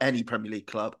appointment for any Premier League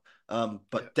club,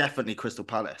 but definitely Crystal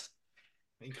Palace.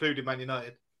 Including Man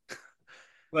United.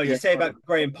 Well, you say about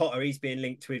Graham Potter, he's being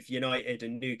linked with United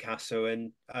and Newcastle,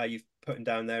 and you've put him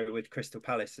down there with Crystal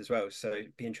Palace as well. So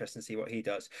it'd be interesting to see what he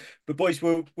does. But boys,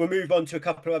 we'll move on to a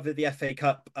couple of the FA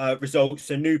Cup results.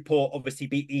 So Newport obviously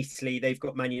beat Eastleigh. They've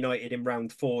got Man United in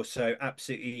round 4, so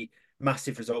absolutely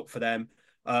massive result for them.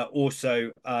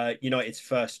 Also, United's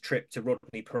first trip to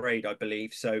Rodney Parade, I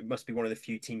believe. So it must be one of the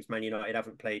few teams Man United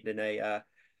haven't played in a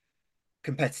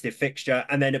competitive fixture.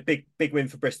 And then a big win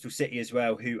for Bristol City as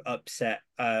well, who upset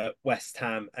West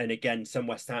Ham. And again, some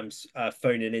West Ham's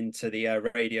phoning into the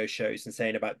radio shows and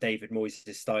saying about David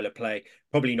Moyes' style of play,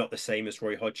 probably not the same as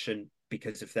Roy Hodgson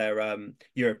because of their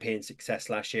European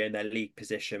success last year and their league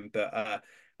position, but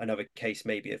another case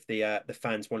maybe of the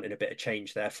fans wanting a bit of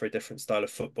change there for a different style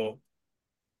of football.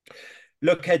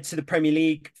 Look ahead to the Premier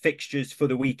League fixtures for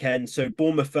the weekend. So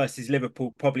Bournemouth versus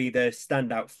Liverpool, probably the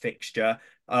standout fixture.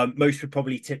 Most would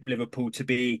probably tip Liverpool to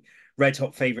be red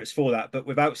hot favourites for that. But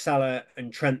without Salah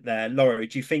and Trent there, Lawro,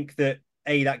 do you think that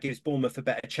A, that gives Bournemouth a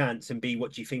better chance, and B,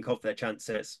 what do you think of their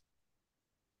chances?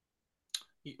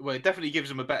 Well, it definitely gives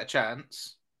them a better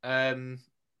chance.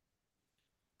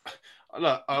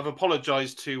 Look, I've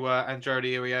apologised to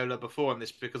Anjoli Iraola before on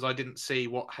this because I didn't see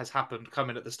what has happened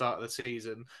coming at the start of the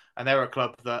season. And they're a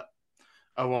club that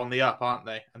are on the up, aren't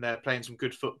they? And they're playing some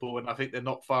good football, and I think they're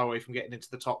not far away from getting into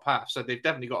the top half. So they've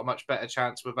definitely got a much better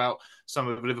chance without some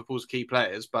of Liverpool's key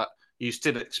players. But you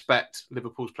still expect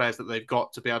Liverpool's players that they've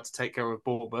got to be able to take care of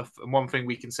Bournemouth. And one thing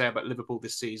we can say about Liverpool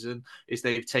this season is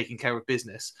they've taken care of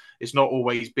business. It's not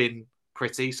always been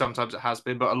pretty. Sometimes it has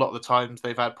been, but a lot of the times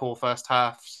they've had poor first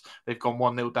halves. They've gone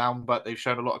 1-0 down, but they've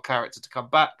shown a lot of character to come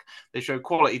back. They show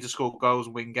quality to score goals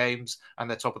and win games, and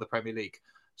they're top of the Premier League.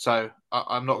 So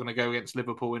I'm not going to go against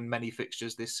Liverpool in many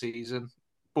fixtures this season.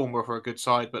 Bournemouth are a good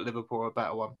side, but Liverpool are a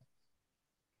better one.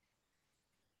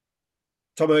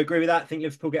 Tom, I agree with that. I think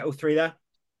Liverpool get all 3 there.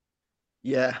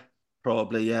 Yeah,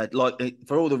 probably. Yeah, like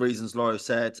for all the reasons Lawro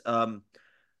said.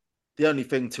 The only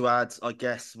thing to add, I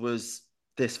guess, was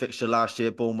this fixture last year,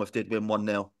 Bournemouth did win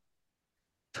 1-0.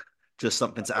 Just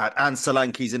something to add. And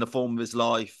Solanke's in the form of his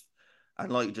life.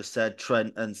 And like you just said,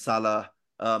 Trent and Salah,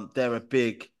 they're a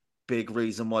big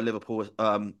reason why Liverpool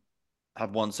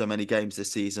have won so many games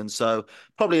this season. So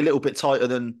probably a little bit tighter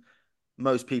than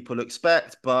most people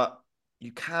expect, but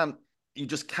you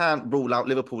just can't rule out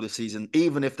Liverpool this season.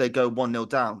 Even if they go 1-0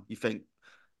 down, you think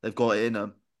they've got it in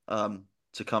them.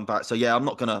 to come back. So yeah, I'm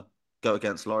not gonna go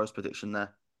against Lawro's prediction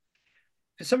there.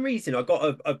 For some reason, I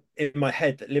got in my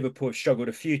head that Liverpool have struggled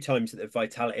a few times at the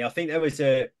Vitality. I think there was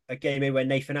a game here where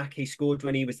Nathan Ake scored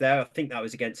when he was there. I think that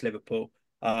was against Liverpool.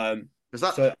 Is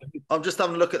that? So I'm just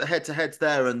having a look at the head-to-heads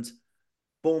there, and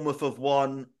Bournemouth have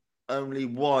won only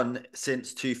one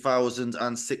since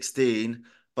 2016.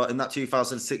 But in that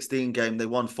 2016 game, they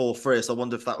won 4-3. So I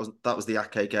wonder if that was the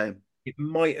Ake game. it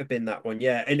might have been that one,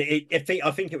 yeah. And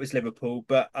I think it was Liverpool,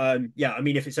 but yeah. I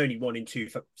mean, if it's only one in two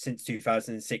since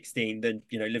 2016, then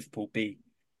Liverpool be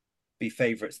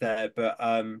favourites there. But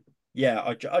yeah,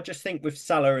 I just think with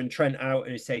Salah and Trent out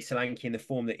and say Solanke in the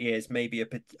form that he is, maybe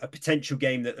a potential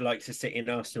game that the likes of City and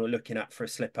Arsenal are looking at for a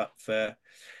slip up for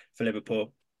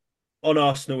Liverpool. On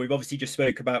Arsenal, we've obviously just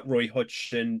spoke about Roy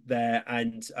Hodgson there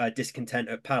and discontent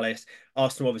at Palace.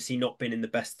 Arsenal obviously not been in the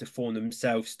best of form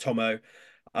themselves. Tomo,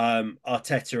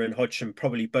 Arteta and Hodgson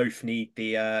probably both need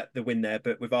the win there,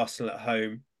 but with Arsenal at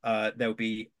home, they'll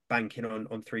be banking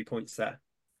on 3 points there.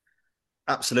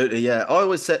 Absolutely, yeah. I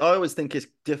always think it's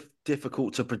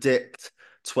difficult to predict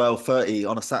 12:30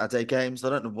 on a Saturday games. I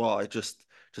don't know why. It just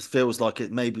feels like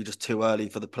it may be just too early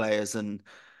for the players, and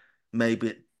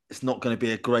maybe it's not going to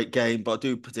be a great game. But I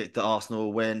do predict that Arsenal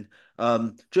will win.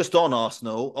 Just on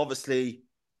Arsenal, obviously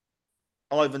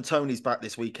Ivan Toney's back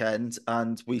this weekend,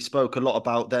 and we spoke a lot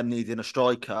about them needing a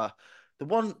striker. The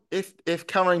one, if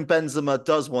Karim Benzema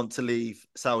does want to leave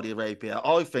Saudi Arabia,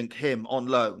 I think him on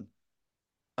loan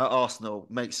at Arsenal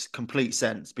makes complete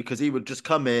sense because he would just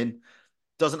come in,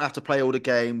 doesn't have to play all the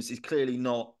games. He's clearly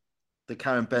not the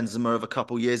Karim Benzema of a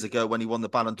couple of years ago when he won the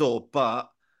Ballon d'Or, but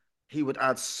he would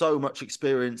add so much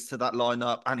experience to that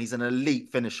lineup, and he's an elite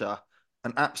finisher,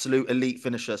 an absolute elite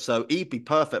finisher. So he'd be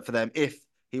perfect for them if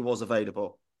he was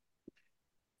available.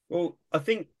 Well, I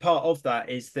think part of that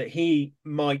is that he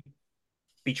might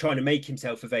be trying to make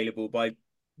himself available by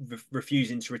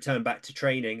refusing to return back to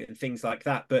training and things like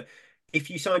that. But if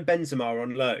you sign Benzema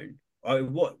on loan,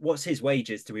 what's his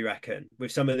wages, do we reckon,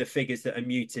 with some of the figures that are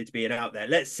muted being out there?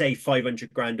 Let's say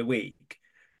 500 grand a week.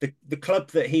 The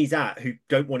club that he's at, who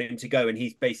don't want him to go, and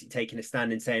he's basically taking a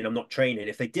stand and saying, I'm not training,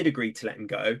 if they did agree to let him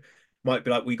go, might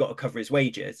be like, we got to cover his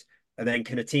wages. And then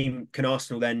can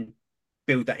Arsenal then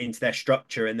build that into their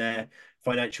structure and their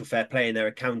financial fair play and their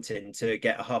accounting to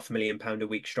get a £500,000 a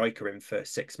week striker in for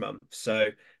 6 months? So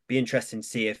be interesting to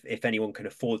see if anyone can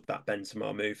afford that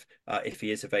Benzema move if he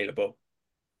is available.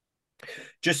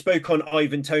 Just spoke on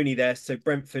Ivan Toney there. So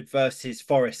Brentford versus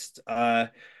Forest.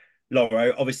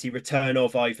 Lawro, obviously return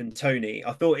of Ivan Toney.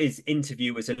 I thought his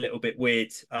interview was a little bit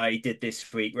weird. He did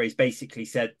this week where he's basically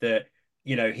said that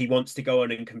he wants to go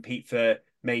on and compete for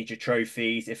major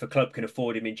trophies. If a club can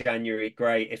afford him in January,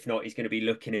 great. If not, he's going to be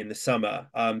looking in the summer.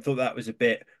 Thought that was a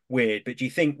bit weird. But do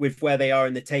you think with where they are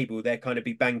in the table, they're kind of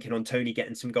be banking on Toney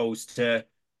getting some goals to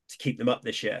keep them up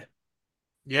this year?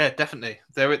 Yeah, definitely.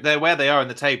 They're where they are in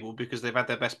the table because they've had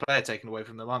their best player taken away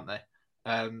from them, aren't they?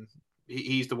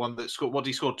 He's the one that scored. What,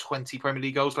 he scored 20 Premier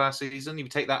League goals last season. You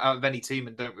take that out of any team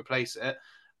and don't replace it,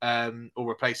 or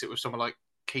replace it with someone like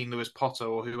Keane Lewis Potter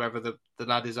or whoever the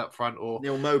lad is up front, or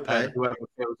Neil Maupay, whoever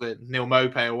fills it, Neil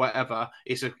Maupay or whatever.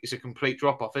 It's a complete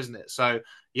drop off, isn't it? So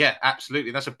yeah,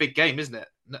 absolutely, that's a big game, isn't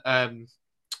it?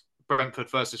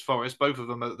 Brentford versus Forest, both of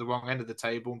them are at the wrong end of the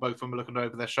table, and both of them are looking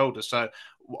over their shoulders. So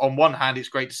on one hand, it's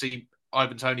great to see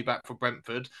Ivan Toney back for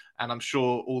Brentford, and I'm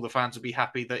sure all the fans will be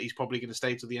happy that he's probably going to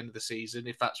stay till the end of the season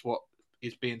if that's what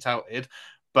is being touted.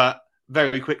 But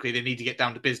very quickly, they need to get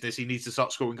down to business. He needs to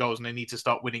start scoring goals, and they need to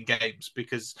start winning games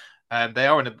because they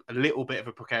are in a little bit of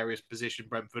a precarious position,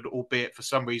 Brentford, albeit for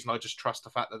some reason I just trust the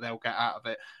fact that they'll get out of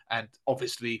it. And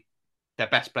obviously, their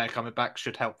best player coming back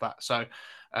should help that. So,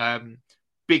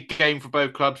 big game for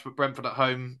both clubs, but Brentford at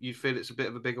home, you feel it's a bit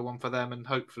of a bigger one for them, and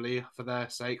hopefully, for their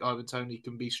sake, Ivan Toney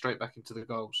can be straight back into the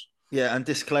goals. yeah, and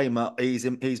disclaimer: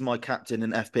 he's my captain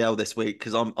in FPL this week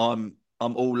because I'm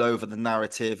all over the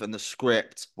narrative and the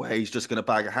script where he's just going to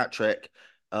bag a hat trick.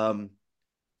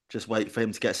 Just wait for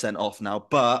him to get sent off now.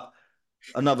 But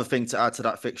another thing to add to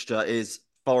that fixture is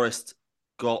Forest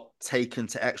got taken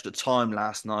to extra time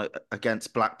last night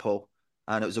against Blackpool,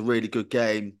 and it was a really good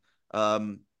game.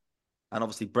 And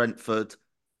obviously Brentford,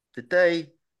 they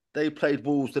played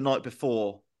Wolves the night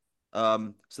before,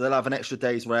 so they'll have an extra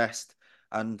day's rest.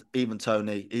 And even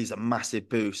Toney, he's a massive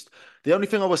boost. The only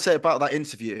thing I would say about that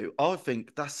interview, I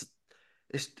think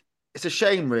it's a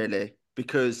shame really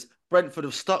because Brentford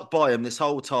have stuck by him this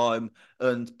whole time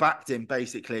and backed him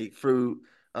basically through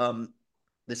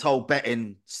this whole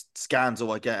betting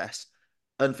scandal, I guess.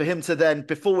 And for him to then,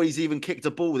 before he's even kicked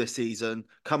a ball this season,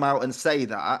 come out and say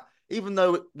that, even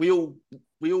though we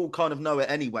all kind of know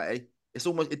it anyway, it's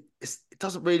almost it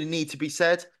doesn't really need to be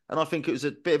said. And I think it was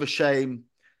a bit of a shame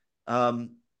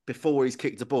before he's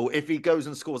kicked the ball. If he goes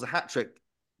and scores a hat-trick,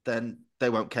 then they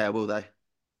won't care, will they?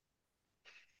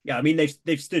 Yeah, I mean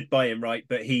they've stood by him, right?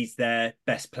 But he's their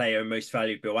best player and most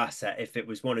valuable asset. If it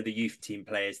was one of the youth team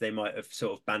players, they might have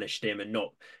sort of banished him and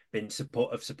not been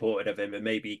supported of him and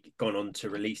maybe gone on to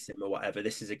release him or whatever.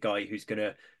 This is a guy who's going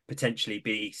to potentially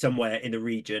be somewhere in the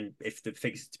region, if the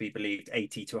figures to be believed,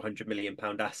 80 to 100 million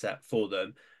pound asset for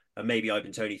them. And maybe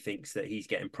Ivan Toney thinks that he's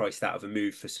getting priced out of a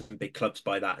move for some big clubs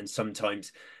by that. And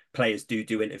sometimes players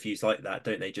do interviews like that,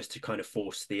 don't they, just to kind of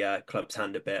force the club's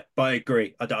hand a bit. But I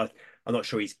agree. I'm not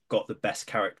sure he's got the best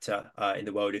character in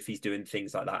the world if he's doing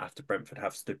things like that after Brentford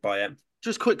have stood by him.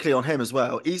 Just quickly on him as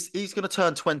well. He's going to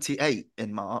turn 28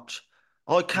 in March.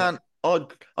 I can't. Yeah.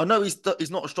 I know he's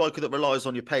not a striker that relies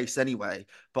on your pace anyway.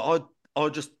 But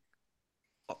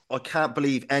I can't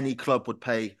believe any club would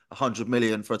pay 100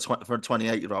 million for a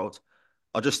 28-year-old.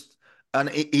 And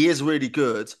he is really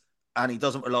good, and he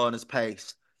doesn't rely on his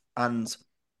pace. And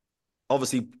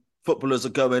obviously, footballers are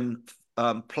going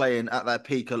playing at their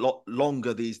peak a lot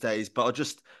longer these days. But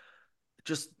it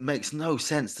just makes no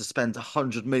sense to spend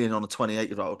 100 million on a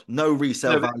 28-year-old. No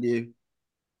resale value.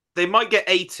 They might get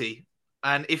 80.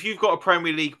 And if you've got a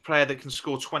Premier League player that can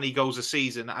score 20 goals a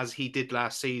season, as he did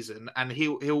last season, and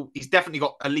he's definitely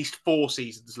got at least 4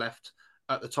 seasons left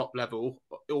at the top level,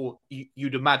 or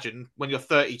you'd imagine when you're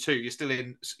 32, you're still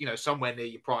in, somewhere near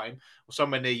your prime or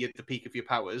somewhere near the peak of your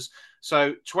powers.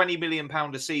 So £20 million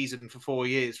a season for 4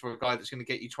 years for a guy that's going to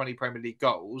get you 20 Premier League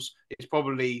goals is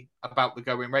probably about the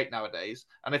going rate nowadays.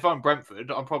 And if I'm Brentford,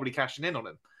 I'm probably cashing in on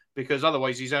him, because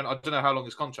otherwise I don't know how long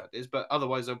his contract is, but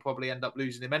otherwise they'll probably end up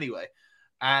losing him anyway.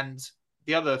 And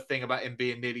the other thing about him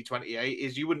being nearly 28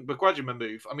 is you wouldn't begrudge him a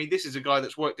move. I mean, this is a guy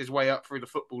that's worked his way up through the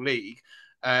Football League,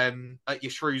 at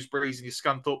your Shrewsburys and your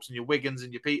Scunthorpes and your Wigans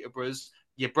and your Peterboroughs,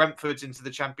 your Brentfords into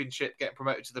the Championship, getting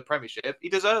promoted to the Premiership. He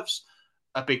deserves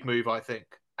a big move, I think.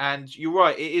 And you're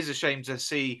right, it is a shame to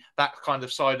see that kind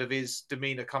of side of his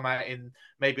demeanour come out in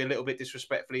maybe a little bit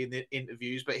disrespectfully in the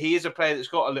interviews. But he is a player that's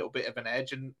got a little bit of an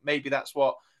edge, and maybe that's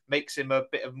what makes him a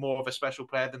bit of more of a special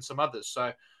player than some others.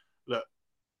 So, look,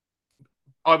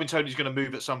 Ivan Toney's going to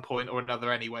move at some point or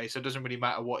another anyway, so it doesn't really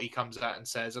matter what he comes out and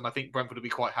says. And I think Brentford will be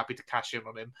quite happy to cash in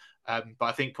on him, but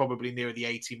I think probably near the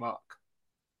 80 mark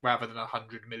rather than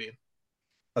 100 million.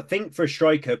 I think for a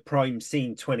striker, Prime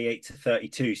seen 28 to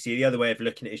 32. See, the other way of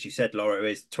looking at it, as you said, Lawro,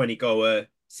 is 20 goal a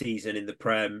season in the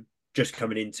Prem, just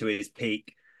coming into his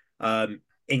peak.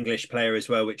 English player as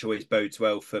well, which always bodes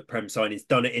well for Prem signings.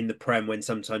 Done it in the Prem when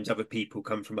sometimes other people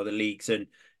come from other leagues and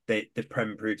the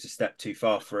Prem proves a step too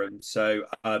far for him. So,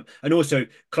 and also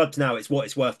clubs now, it's what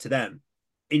it's worth to them.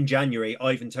 In January,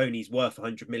 Ivan Toney's worth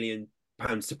 £100 million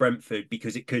to Brentford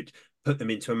because it could put them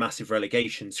into a massive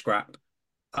relegation scrap.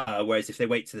 Whereas if they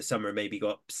wait to the summer and maybe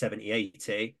got 70,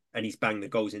 80 and he's banged the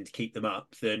goals in to keep them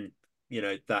up, then,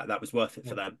 that was worth it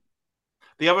for them.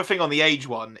 The other thing on the age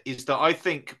one is that I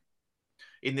think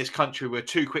in this country, we're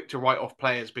too quick to write off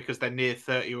players because they're near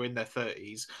 30 or in their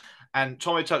 30s. And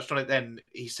Tommy touched on it then.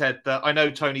 He said that, I know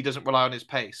Toney doesn't rely on his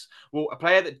pace. Well, a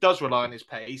player that does rely on his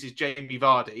pace is Jamie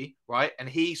Vardy, right? And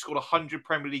he scored 100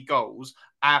 Premier League goals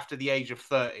after the age of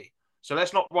 30. So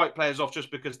let's not write players off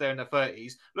just because they're in their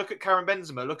 30s. Look at Karim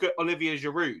Benzema. Look at Olivier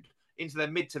Giroud. Into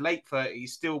their mid to late 30s,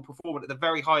 still performing at the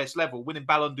very highest level, winning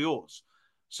Ballon d'Ors.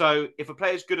 So if a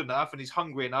player's good enough and he's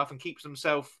hungry enough and keeps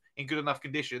himself in good enough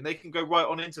condition, they can go right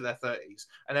on into their 30s.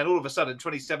 And then all of a sudden,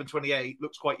 27, 28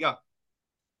 looks quite young.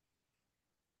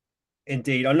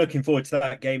 Indeed. I'm looking forward to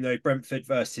that game, though. Brentford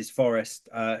versus Forest,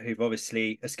 who've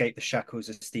obviously escaped the shackles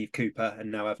of Steve Cooper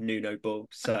and now have Nuno Ball.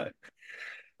 So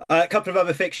a couple of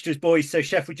other fixtures, boys. So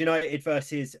Sheffield United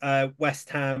versus West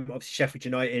Ham. Obviously, Sheffield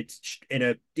United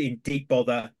in deep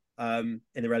bother in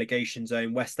the relegation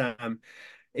zone. West Ham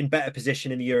in better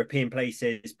position in the European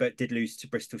places, but did lose to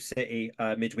Bristol City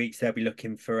midweek. So they'll be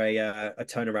looking for a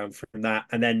turnaround from that.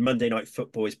 And then Monday Night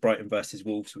Football is Brighton versus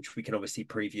Wolves, which we can obviously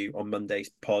preview on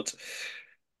Monday's pod.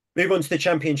 Move on to the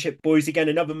Championship, boys. Again,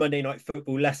 another Monday Night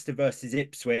Football, Leicester versus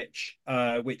Ipswich,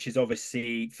 which is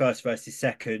obviously first versus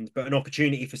second, but an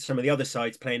opportunity for some of the other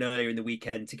sides playing earlier in the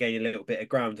weekend to gain a little bit of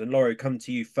ground. And Lawro, come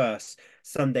to you first.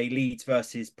 Sunday, Leeds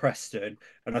versus Preston.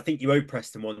 And I think you owe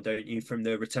Preston one, don't you, from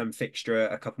the return fixture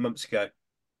a couple months ago?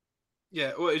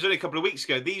 Yeah, well, it was only a couple of weeks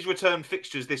ago. These return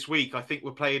fixtures this week, I think,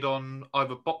 were played on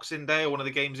either Boxing Day or one of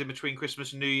the games in between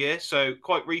Christmas and New Year. So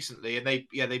quite recently, and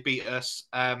they beat us.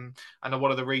 And one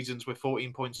of the reasons we're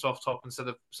 14 points off top instead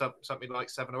of something like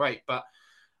 7 or 8. But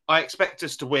I expect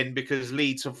us to win because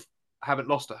Leeds haven't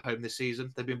lost at home this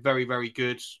season. They've been very, very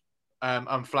good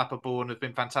unflappable and have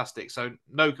been fantastic. So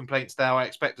no complaints there. I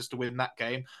expect us to win that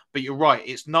game. But you're right.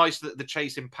 It's nice that the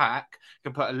chasing pack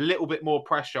can put a little bit more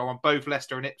pressure on both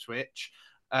Leicester and Ipswich,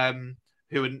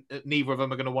 who neither of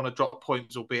them are going to want to drop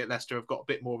points, albeit Leicester have got a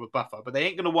bit more of a buffer. But they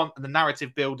ain't going to want the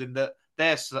narrative building that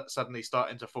they're suddenly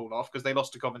starting to fall off because they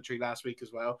lost to Coventry last week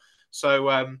as well.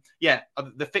 So,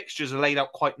 the fixtures are laid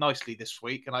out quite nicely this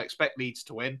week, and I expect Leeds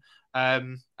to win.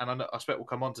 And I expect we'll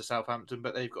come on to Southampton,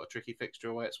 but they've got a tricky fixture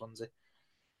away at Swansea.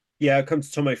 Yeah, I'll come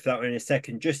to Tomo for that one in a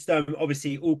second. Just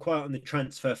obviously all quiet on the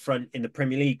transfer front in the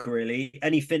Premier League, really.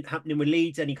 Anything happening with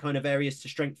Leeds? Any kind of areas to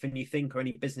strengthen, you think, or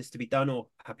any business to be done, or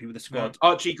happy with the squad?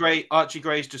 Archie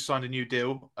Gray's just signed a new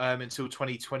deal until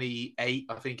 2028,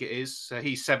 I think it is. So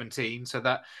he's 17, so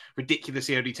that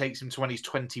ridiculously only takes him to when he's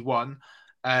 21.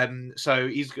 So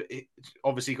he's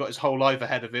obviously got his whole life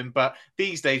ahead of him. But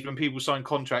these days, when people sign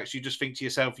contracts, you just think to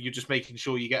yourself, you're just making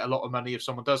sure you get a lot of money if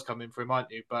someone does come in for him, aren't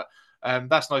you? But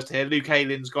that's nice to hear. Luke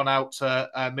Aylin's gone out to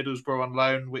Middlesbrough on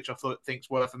loan, which I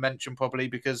think's worth a mention probably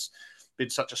because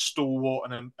been such a stalwart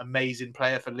and an amazing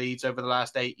player for Leeds over the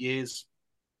last 8 years.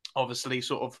 Obviously,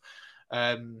 sort of,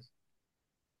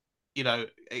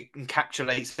 it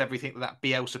encapsulates everything that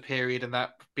Bielsa period and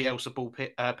that Bielsa ball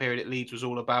period at Leeds was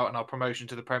all about, and our promotion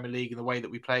to the Premier League and the way that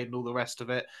we played and all the rest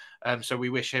of it. So we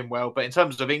wish him well. But in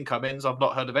terms of incomings, I've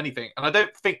not heard of anything, and I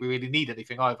don't think we really need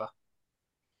anything either.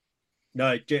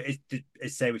 No,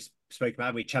 it's say we spoke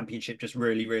about, we Championship just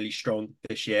really, really strong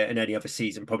this year, and any other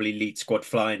season probably lead squad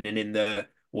flying and in the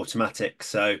automatic.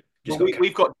 So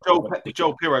we've got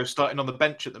Joel Pirro starting on the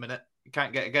bench at the minute. You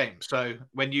can't get a game. So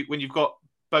when you've got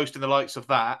boasting the likes of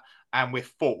that, and we're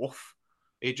fourth,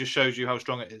 it just shows you how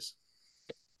strong it is.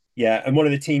 Yeah, and one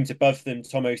of the teams above them,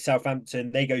 Tomo,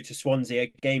 Southampton, they go to Swansea,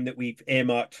 a game that we've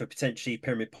earmarked for potentially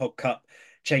Pyramid Pod Cup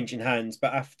changing hands.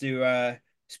 But after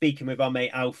speaking with our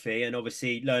mate Alfie and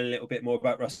obviously learn a little bit more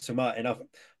about Russell Martin, I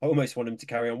almost want him to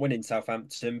carry on winning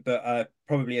Southampton, but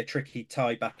probably a tricky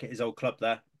tie back at his old club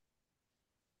there.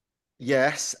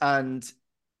 Yes, and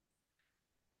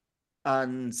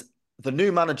the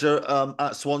new manager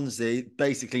at Swansea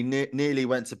basically nearly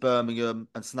went to Birmingham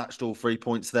and snatched all 3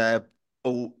 points there.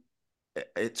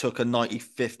 It took a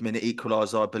 95th minute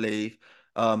equaliser, I believe.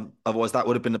 Otherwise, that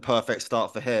would have been the perfect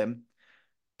start for him.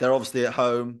 They're obviously at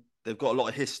home. They've got a lot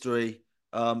of history,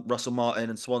 Russell Martin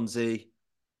and Swansea.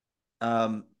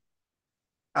 And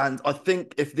I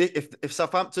think if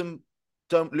Southampton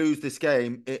don't lose this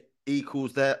game, it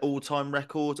equals their all-time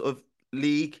record of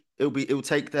league. It'll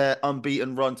take their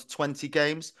unbeaten run to 20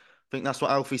 games. I think that's what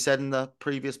Alfie said in the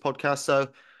previous podcast. So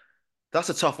that's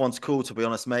a tough one to call, to be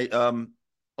honest, mate. I'm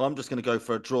just going to go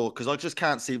for a draw because I just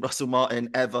can't see Russell Martin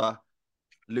ever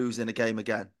losing a game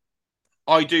again.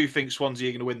 I do think Swansea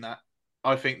are going to win that.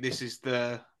 I think this is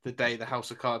the day the House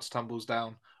of Cards tumbles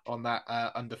down on that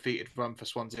undefeated run for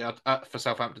Swansea, for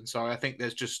Southampton. Sorry, I think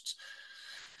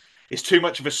it's too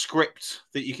much of a script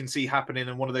that you can see happening,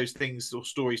 and one of those things or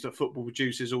stories that football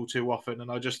produces all too often. And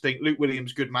I just think Luke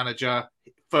Williams, good manager,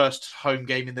 first home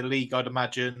game in the league, I'd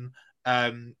imagine.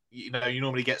 You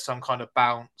normally get some kind of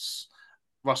bounce.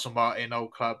 Russell Martin,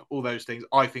 old club, all those things.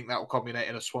 I think that will culminate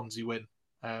in a Swansea win.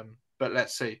 But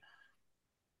let's see.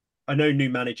 I know new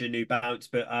manager, new bounce,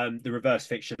 but the reverse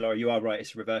fixture, Laura, you are right.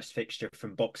 It's a reverse fixture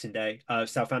from Boxing Day.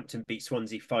 Southampton beat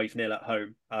Swansea 5-0 at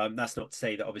home. That's not to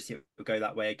say that obviously it will go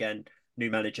that way again. New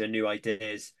manager, new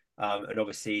ideas, and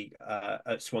obviously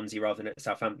at Swansea rather than at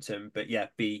Southampton. But yeah,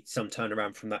 be some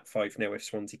turnaround from that 5-0 if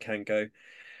Swansea can go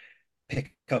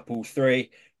pick up all three.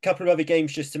 Couple of other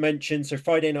games just to mention. So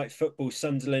Friday night football,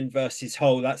 Sunderland versus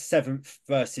Hull. That's 7th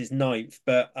versus 9th.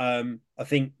 But I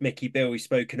think Mickey Bill, we've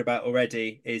spoken about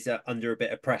already, is under a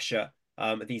bit of pressure.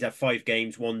 I think he's had 5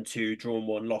 games, 1-2, drawn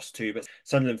 1, lost 2. But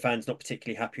Sunderland fans not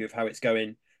particularly happy with how it's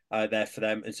going there for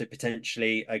them. And so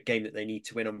potentially a game that they need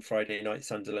to win on Friday night,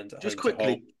 Sunderland at Just home quickly,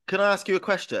 to Hull. can I ask you a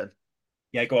question?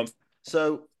 Yeah, go on.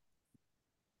 So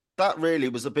that really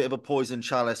was a bit of a poison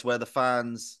chalice where the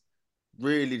fans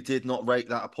really did not rate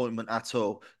that appointment at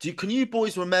all. Can you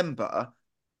boys remember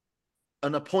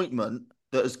an appointment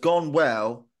that has gone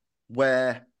well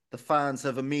where the fans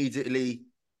have immediately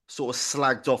sort of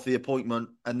slagged off the appointment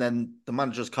and then the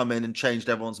manager's come in and changed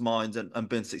everyone's mind and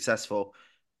been successful?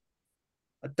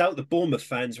 I doubt the Bournemouth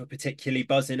fans were particularly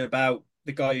buzzing about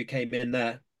the guy who came in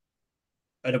there.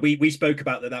 And we spoke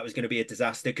about that was going to be a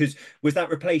disaster because was that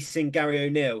replacing Gary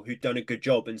O'Neill, who'd done a good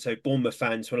job? And so Bournemouth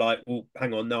fans were like, well,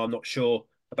 hang on, no, I'm not sure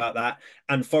about that.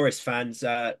 And Forest fans,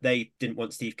 they didn't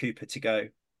want Steve Cooper to go.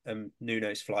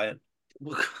 Nuno's flying.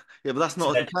 Yeah, but that's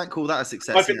not. You can't call that a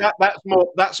success. I think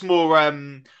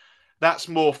that's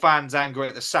more fans' anger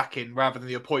at the sacking rather than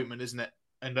the appointment, isn't it?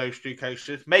 in those two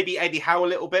cases. Maybe Eddie Howe a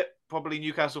little bit. Probably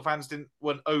Newcastle fans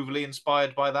weren't overly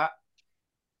inspired by that.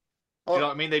 Do you know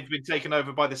what I mean? They've been taken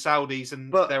over by the Saudis,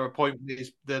 and their appointment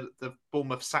is the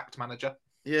Bournemouth sacked manager.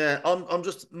 Yeah, I'm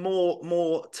just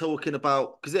more talking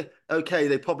about because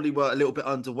they probably were a little bit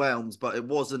underwhelmed, but it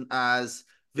wasn't as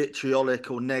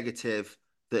vitriolic or negative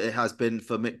that it has been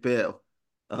for Mick Beale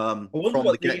I wonder from the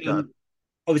what get-go.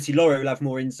 Obviously Lawro will have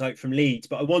more insight from Leeds,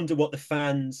 but I wonder what the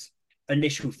fans'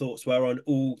 initial thoughts were on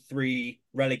all three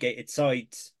relegated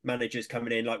sides managers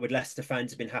coming in. Like, would Leicester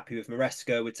fans have been happy with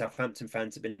Maresca? Would Southampton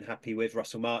fans have been happy with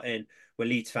Russell Martin? Were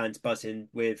Leeds fans buzzing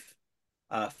with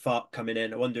Farke coming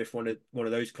in? I wonder if one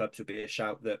of those clubs would be a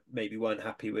shout that maybe weren't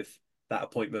happy with that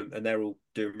appointment, and they're all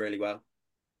doing really well.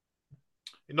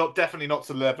 Definitely not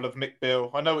to the level of Mick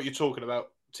Beale. I know what you're talking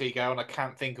about, Tigo, and I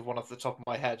can't think of one off the top of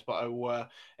my head, but I will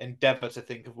endeavour to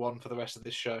think of one for the rest of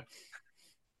this show.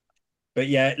 But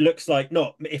yeah, it looks like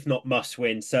if not must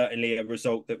win, certainly a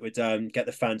result that would get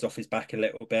the fans off his back a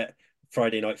little bit.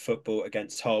 Friday night football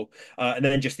against Hull. And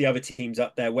then just the other teams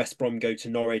up there, West Brom go to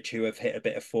Norwich, who have hit a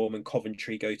bit of form, and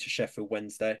Coventry go to Sheffield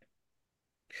Wednesday.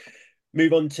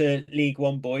 Move on to League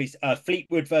One, boys.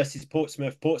 Fleetwood versus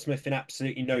Portsmouth. Portsmouth in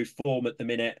absolutely no form at the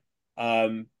minute,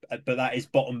 but that is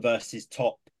bottom versus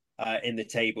top in the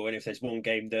table. And if there's one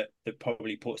game that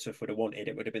probably Portsmouth would have wanted,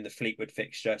 it would have been the Fleetwood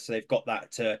fixture. So they've got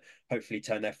that to hopefully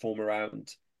turn their form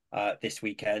around this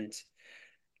weekend.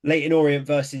 Leyton Orient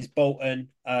versus Bolton.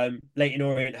 Leyton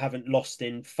Orient haven't lost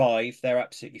in 5. They're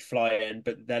absolutely flying,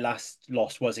 but their last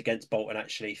loss was against Bolton,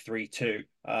 actually 3-2.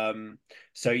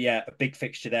 So yeah, a big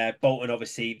fixture there. Bolton,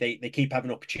 obviously, they keep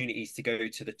having opportunities to go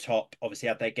to the top. Obviously,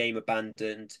 had their game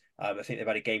abandoned. I think they've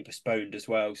had a game postponed as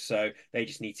well. So they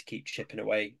just need to keep chipping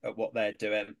away at what they're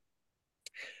doing.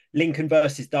 Lincoln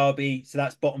versus Derby. So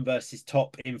that's bottom versus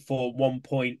top in for 1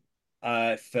 point.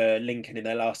 For Lincoln in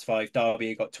their last 5.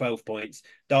 Derby got 12 points.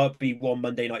 Derby won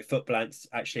Monday Night Football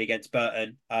actually against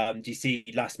Burton. Do you see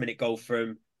last minute goal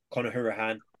from Conor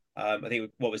Hourihane? I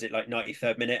think, what was it, like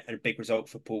 93rd minute, and a big result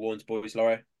for Paul Warren's boys,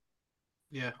 Lawro?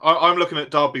 Yeah, I'm looking at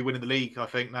Derby winning the league, I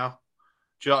think, now.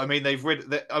 Do you know what I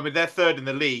mean? They're third in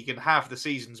the league, and half the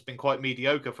season's been quite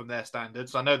mediocre from their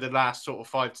standards. I know the last sort of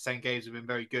 5 to 10 games have been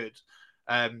very good.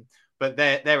 But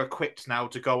they're equipped now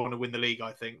to go on and win the league,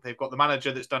 I think. They've got the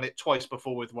manager that's done it twice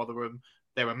before with Rotherham.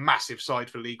 They're a massive side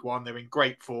for League One. They're in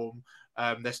great form.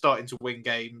 They're starting to win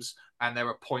games, and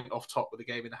they're a point off top with a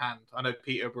game in hand. I know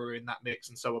Peterborough are in that mix,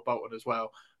 and so are Bolton as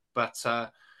well. But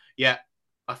yeah,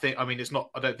 I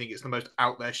don't think it's the most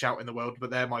out there shout in the world, but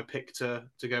they're my pick to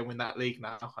go and win that league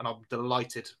now. And I'm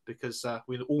delighted because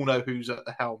we all know who's at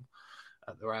the helm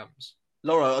at the Rams.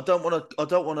 Laura, I don't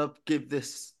want to give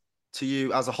this to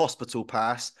you as a hospital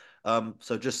pass.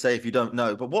 So just say if you don't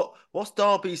know. But what's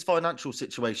Derby's financial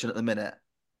situation at the minute?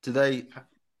 Do they?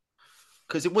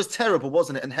 Because it was terrible,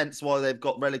 wasn't it? And hence why they've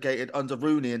got relegated under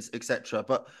Rooney and etc.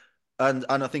 But and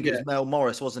I think it was Mel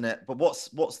Morris, wasn't it? But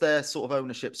what's their sort of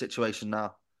ownership situation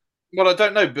now? Well, I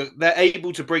don't know, but they're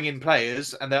able to bring in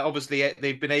players, and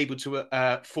they've been able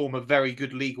to form a very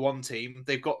good League One team.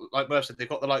 They've got, like Murph said, they've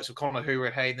got the likes of Conor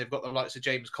Hourihane, they've got the likes of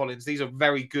James Collins. These are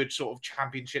very good sort of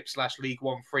Championship / League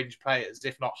One fringe players,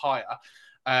 if not higher.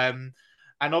 And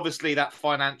obviously, that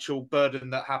financial burden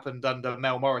that happened under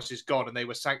Mel Morris is gone, and they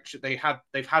were sanctioned.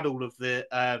 They've had all of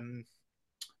the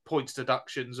points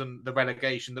deductions and the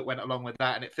relegation that went along with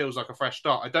that, and it feels like a fresh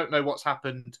start. I don't know what's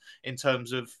happened in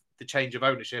terms of the change of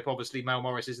ownership. Obviously, Mel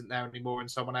Morris isn't there anymore and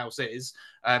someone else is.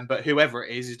 But whoever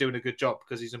it is doing a good job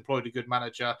because he's employed a good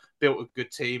manager, built a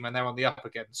good team, and they're on the up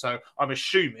again. So I'm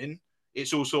assuming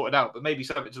it's all sorted out, but maybe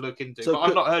something to look into. So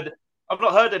I've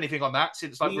not heard anything on that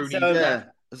since like Rooney. Yeah.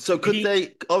 So could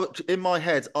they? In my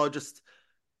head, I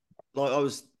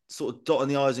was sort of dotting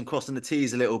the I's and crossing the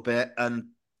T's a little bit, and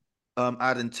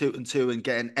adding 2 and 2 and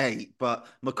getting 8. But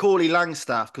Macaulay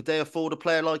Langstaff, could they afford a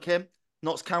player like him?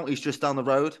 Notts County's just down the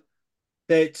road.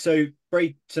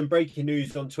 Some breaking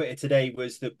news on Twitter today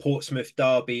was that Portsmouth,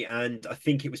 Derby, and I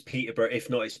think it was Peterborough, if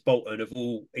not it's Bolton, have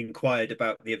all inquired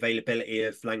about the availability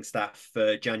of Langstaff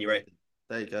for January.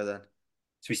 There you go then.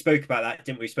 So we spoke about that,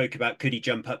 didn't we? We spoke about, could he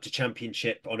jump up to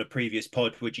Championship on a previous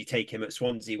pod? Would you take him at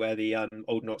Swansea, where the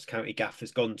old Notts County gaff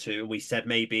has gone to? And we said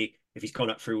maybe if he's gone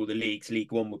up through all the leagues,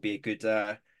 League One would be a good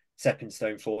stepping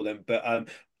stone for them. But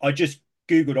I just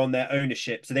Googled on their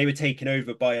ownership. So they were taken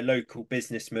over by a local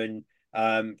businessman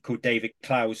called David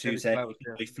Clowes, who's a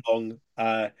lifelong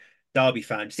Derby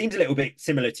fan. Seems a little bit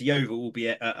similar to Yeovil,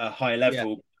 albeit at a higher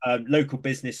level. Yeah. Local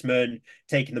businessman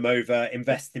taking them over,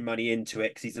 investing money into it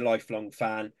because he's a lifelong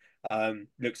fan.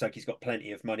 Looks like he's got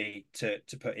plenty of money to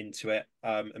put into it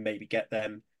and maybe get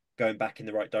them going back in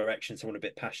the right direction. Someone a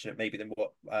bit passionate, maybe, than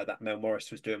what that Mel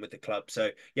Morris was doing with the club. So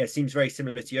yeah, it seems very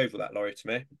similar to Yeovil, that, Lawro, to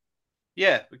me.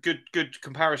 Yeah, good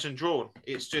comparison drawn.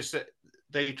 It's just that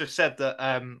they just said that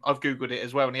I've googled it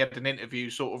as well, and he had an interview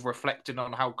sort of reflecting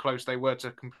on how close they were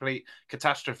to complete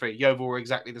catastrophe. Yeovil were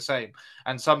exactly the same,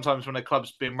 and sometimes when a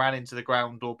club's been ran into the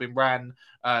ground or been ran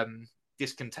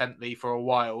discontently for a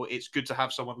while, it's good to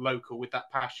have someone local with that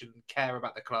passion and care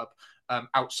about the club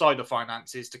outside of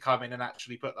finances to come in and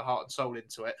actually put the heart and soul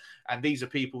into it. And these are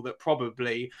people that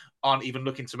probably aren't even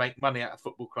looking to make money out of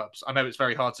football clubs. I know it's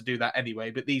very hard to do that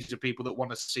anyway, but these are people that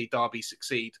want to see Derby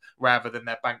succeed rather than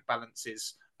their bank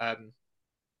balances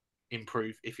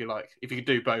improve, if you like. If you could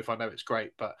do both, I know it's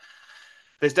great, but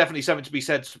there's definitely something to be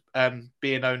said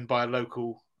being owned by a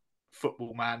local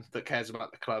football man that cares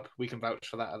about the club. We can vouch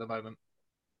for that at the moment.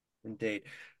 Indeed.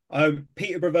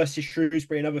 Peterborough versus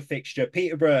Shrewsbury, another fixture.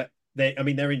 Peterborough,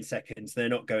 they're in seconds. They're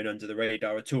not going under the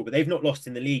radar at all, but they've not lost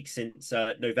in the league since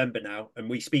November now. And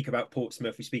we speak about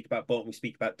Portsmouth, we speak about Bolton, we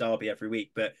speak about Derby every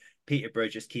week, but Peterborough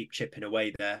just keep chipping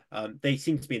away there. They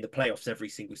seem to be in the playoffs every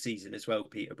single season as well,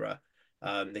 Peterborough.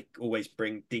 They always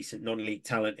bring decent non-league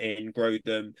talent in, grow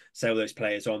them, sell those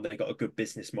players on. They've got a good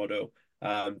business model,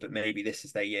 but maybe this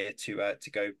is their year to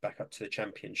go back up to the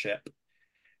Championship.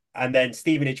 And then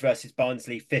Stevenage versus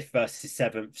Barnsley, 5th versus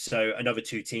 7th. So another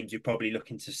two teams who are probably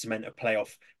looking to cement a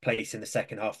playoff place in the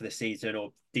second half of the season,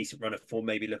 or decent run of form,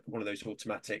 maybe look at one of those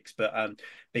automatics. But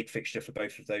big fixture for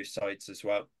both of those sides as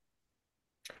well.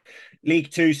 League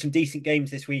Two, some decent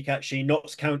games this week, actually.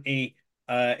 Notts County,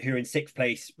 who are in 6th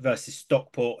place, versus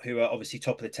Stockport, who are obviously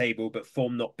top of the table, but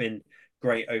form not been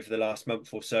great over the last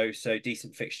month or so. So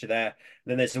decent fixture there. And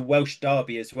then there's a Welsh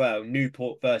derby as well,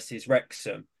 Newport versus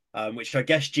Wrexham. Which I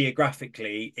guess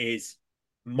geographically is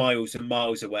miles and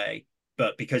miles away.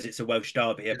 But because it's a Welsh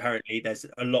derby, apparently there's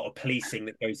a lot of policing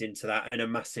that goes into that and a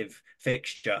massive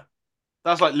fixture.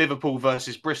 That's like Liverpool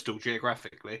versus Bristol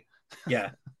geographically. Yeah.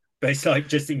 But it's like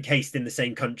just encased in the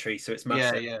same country. So it's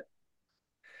massive. Yeah.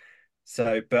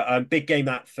 So, but big game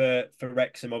that for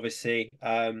Wrexham, obviously.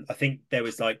 I think there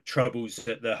was like troubles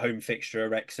at the home fixture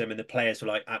of Wrexham, and the players were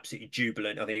like absolutely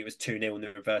jubilant. I think it was 2-0 in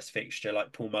the reverse fixture.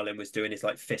 Like Paul Mullin was doing his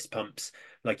like fist pumps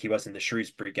like he was in the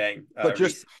Shrewsbury game. But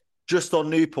just on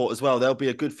Newport as well, there'll be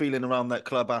a good feeling around that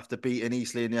club after beating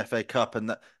Eastleigh in the FA Cup, and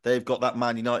that they've got that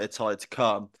Man United tie to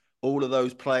come. All of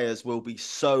those players will be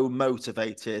so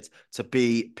motivated to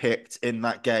be picked in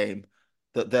that game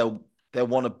that they'll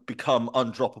want to become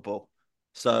undroppable.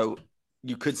 So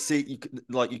you could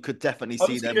definitely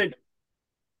see them.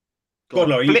 Go on,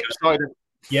 Lawro,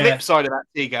 Flip side of that,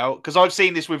 Seagull, because I've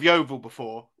seen this with Yeovil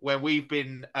before, where we've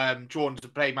been drawn to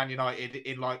play Man United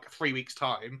in like 3 weeks'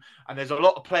 time, and there's a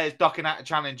lot of players ducking out of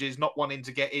challenges, not wanting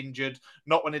to get injured,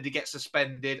 not wanting to get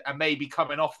suspended, and maybe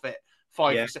coming off it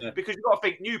 5%. Because you've got to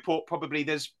think Newport probably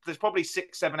there's probably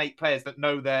 6, 7, 8 players that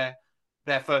know their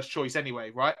first choice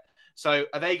anyway, right? So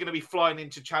are they going to be flying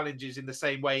into challenges in the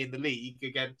same way in the league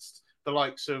against the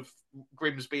likes of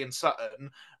Grimsby and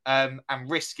Sutton, and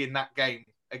risking that game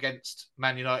against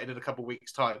Man United in a couple of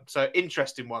weeks' time? So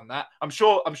interesting one that I'm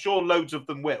sure loads of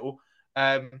them will.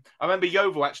 I remember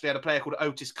Yeovil actually had a player called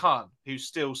Otis Khan, who's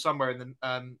still somewhere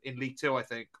in League Two, I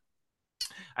think.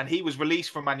 And he was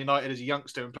released from Man United as a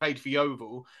youngster and played for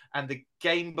Yeovil. And the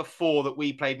game before that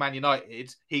we played Man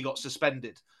United, he got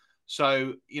suspended.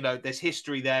 So, there's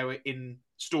history there in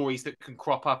stories that can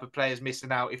crop up of players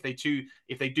missing out if they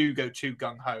do go too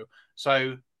gung-ho.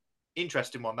 So,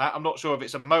 interesting one that. I'm not sure if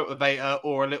it's a motivator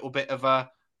or a little bit of a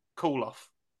cool-off.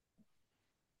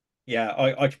 Yeah,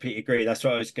 I completely agree. That's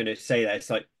what I was going to say there. It's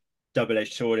like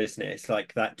double-edged sword, isn't it? It's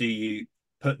like that, do you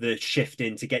put the shift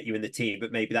in to get you in the team,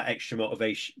 but maybe that extra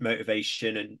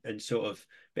motivation and sort of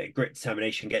bit of grit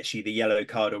determination gets you the yellow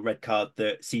card or red card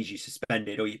that sees you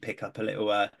suspended, or you pick up a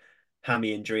little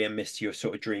hammy injury and miss your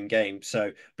sort of dream game.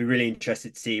 So be really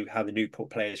interested to see how the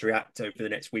Newport players react over the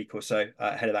next week or so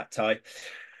ahead of that tie.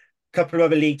 Couple of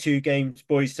other League Two games,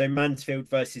 boys. So Mansfield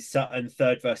versus Sutton,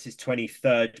 3rd versus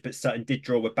 23rd. But Sutton did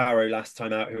draw with Barrow last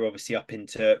time out, who are obviously up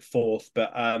into 4th.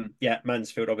 But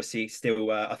Mansfield obviously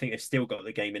still, I think they've still got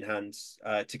the game in hands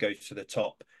to go to the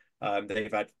top.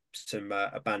 They've had some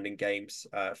abandoned games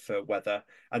for weather.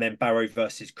 And then Barrow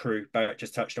versus Crewe. Barrow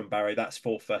just touched on Barrow. That's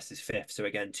 4th versus 5th. So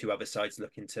again, two other sides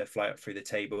looking to fly up through the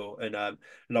table. And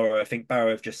Lawro, I think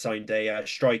Barrow have just signed a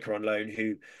striker on loan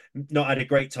who not had a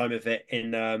great time of it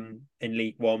in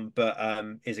League One, but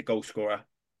is a goal scorer.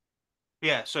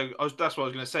 Yeah, so that's what I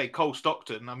was going to say. Cole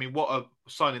Stockton, I mean, what a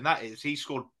signing that is. He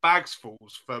scored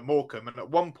bagsfuls for Morecambe, and at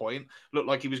one point looked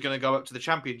like he was going to go up to the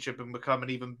Championship and become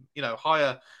an even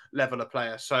higher level of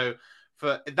player. So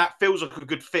that feels like a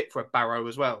good fit for a Barrow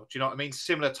as well. Do you know what I mean?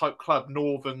 Similar type club,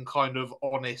 northern kind of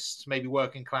honest, maybe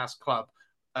working class club,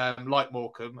 like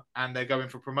Morecambe, and they're going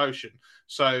for promotion.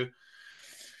 So,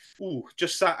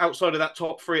 just sat outside of that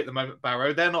top three at the moment,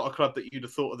 Barrow. They're not a club that you'd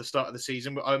have thought at the start of the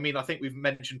season. I mean, I think we've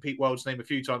mentioned Pete Wild's name a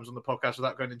few times on the podcast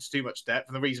without going into too much depth.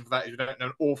 And the reason for that is we don't know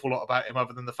an awful lot about him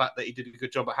other than the fact that he did a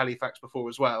good job at Halifax before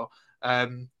as well.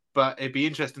 But it'd be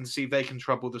interesting to see if they can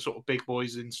trouble the sort of big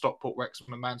boys in Stockport,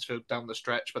 Wrexham and Mansfield down the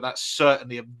stretch. But that's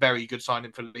certainly a very good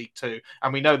signing for League Two.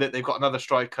 And we know that they've got another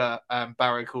striker,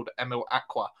 Barrow, called Emil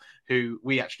Aqua, who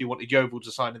we actually wanted Yeovil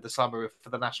to sign in the summer for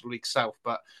the National League South.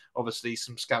 But obviously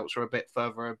some scouts were a bit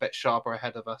further, a bit sharper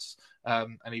ahead of us.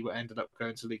 And he ended up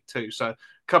going to League Two. So a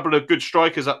couple of good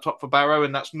strikers up top for Barrow.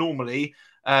 And that's normally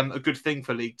a good thing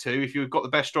for League Two. If you've got the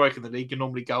best striker in the league, you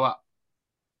normally go up.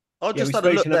 I just had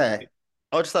a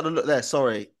look there.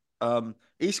 Sorry.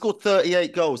 He scored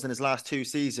 38 goals in his last 2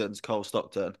 seasons, Cole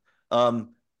Stockton.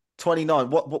 29.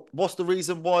 What's the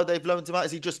reason why they've loaned him out?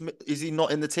 Is he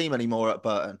not in the team anymore at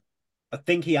Burton? I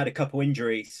think he had a couple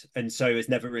injuries and so has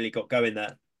never really got going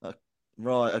there.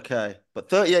 Right, okay. But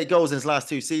 38 goals in his last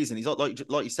 2 seasons. He's not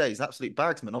like you say, he's an absolute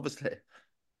bagsman, obviously.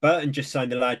 Burton just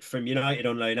signed the lad from United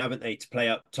on loan, haven't they, to play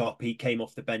up top. He came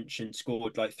off the bench and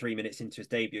scored like 3 minutes into his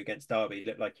debut against Derby. It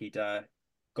looked like he'd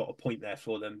got a point there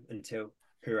for them until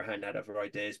Hurahan had other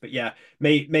ideas. But yeah,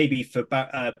 maybe for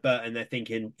Burton, they're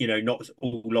thinking, not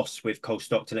all lost with Cole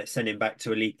Stockton. Let's send him back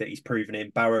to a league that he's proven in.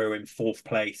 Barrow in 4th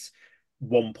place,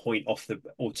 1 point off the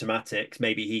automatics.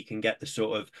 Maybe he can get the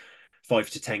sort of 5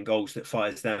 to 10 goals that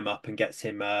fires them up and gets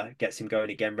him going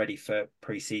again, ready for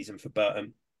pre-season for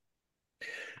Burton.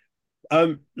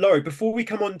 Lawro, before we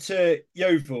come on to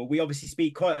Yeovil, we obviously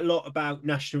speak quite a lot about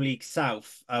National League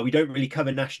South. We don't really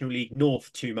cover National League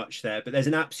North too much there, but there's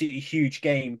an absolutely huge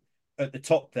game at the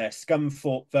top there,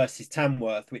 Scunthorpe versus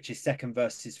Tamworth, which is 2nd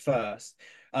versus 1st.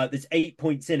 There's 8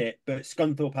 points in it, but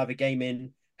Scunthorpe have a game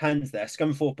in hands there.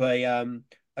 Scunthorpe,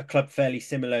 a club fairly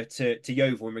similar to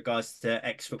Yeovil in regards to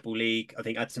ex-Football League. I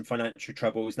think had some financial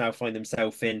troubles, now find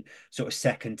themselves in sort of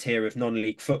 2nd tier of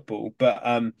non-league football,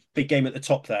 but big game at the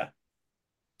top there.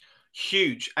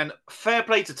 Huge, and fair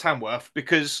play to Tamworth,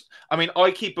 because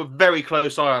I keep a very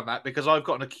close eye on that, because I've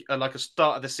got a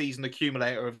start of the season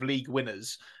accumulator of league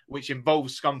winners, which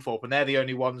involves Scunthorpe, and they're the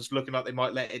only ones looking like they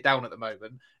might let it down at the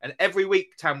moment. And every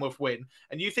week Tamworth win.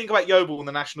 And you think about Yeovil in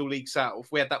the National League South,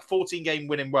 we had that 14-game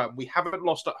winning run. We haven't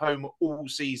lost at home all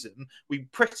season. We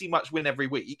pretty much win every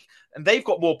week, and they've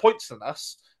got more points than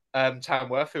us.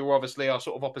 Tamworth, who are obviously our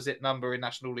sort of opposite number in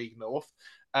National League North.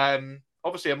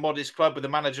 Obviously a modest club with a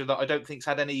manager that I don't think's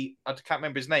had any, I can't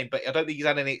remember his name, but I don't think he's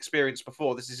had any experience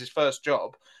before. This is his first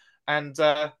job. And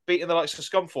beating the likes of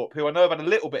Scunthorpe, who I know have had a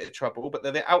little bit of trouble, but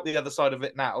they're out the other side of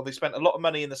it now. They spent a lot of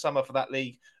money in the summer for that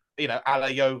league, a la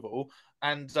Yeovil.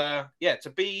 And to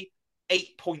be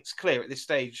 8 points clear at this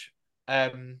stage,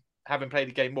 having played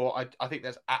a game more, I think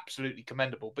that's absolutely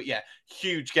commendable. But yeah,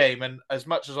 huge game. And as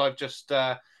much as I've just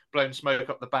blown smoke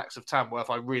up the backs of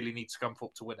Tamworth, I really need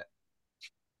Scunthorpe to win it.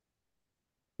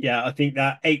 Yeah, I think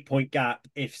that 8 point gap,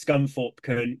 if Scunthorpe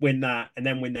can win that and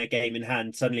then win their game in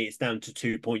hand, suddenly it's down to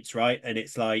 2 points, right? And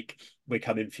it's like, we're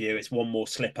coming for you. It's one more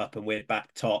slip up and we're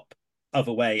back top.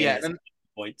 Other way, yeah, and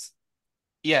points.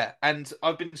 Yeah, and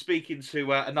I've been speaking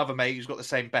to another mate who's got the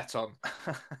same bet on.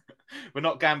 We're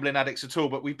not gambling addicts at all,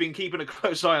 but we've been keeping a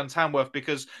close eye on Tamworth,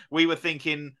 because we were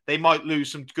thinking they might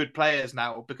lose some good players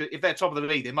now, because if they're top of the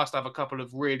league, they must have a couple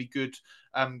of really good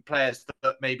players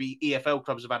that maybe EFL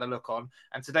clubs have had a look on.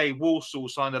 And today, Walsall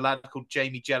signed a lad called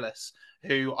Jamie Jealous,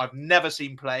 who I've never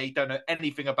seen play, don't know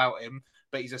anything about him,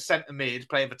 but he's a centre mid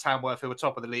playing for Tamworth, who are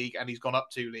top of the league, and he's gone up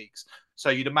 2 leagues. So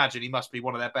you'd imagine he must be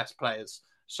one of their best players.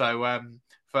 So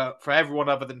for everyone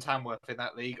other than Tamworth in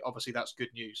that league, obviously that's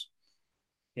good news.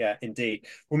 Yeah, indeed.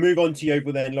 We'll move on to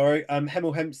Yeovil then, Lawro.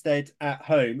 Hemel Hempstead at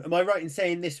home. Am I right in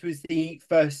saying this was the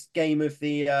first game of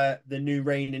the new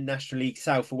reign in National League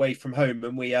South away from home,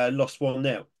 and we lost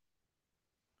 1-0?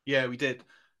 Yeah, we did.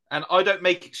 And I don't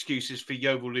make excuses for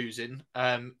Yeovil losing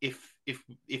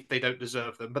if they don't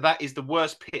deserve them. But that is the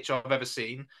worst pitch I've ever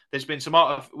seen. There's been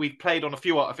we've played on a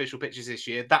few artificial pitches this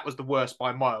year. That was the worst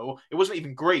by a mile. It wasn't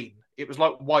even green. It was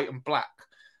like white and black.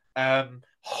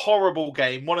 Horrible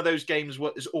game. One of those games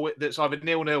that's either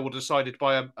 0-0 or decided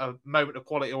by a moment of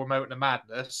quality or a moment of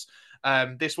madness.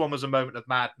 This one was a moment of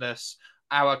madness.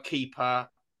 Our keeper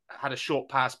had a short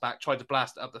pass back, tried to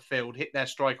blast it up the field, hit their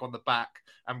strike on the back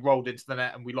and rolled into the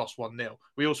net, and we lost 1-0.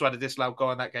 We also had a disallowed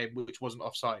goal in that game, which wasn't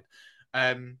offside.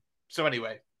 So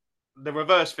anyway, the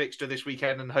reverse fixture this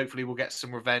weekend, and hopefully we'll get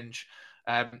some revenge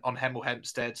on Hemel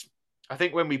Hempstead. I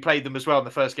think when we played them as well in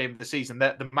the first game of the season,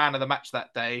 the man of the match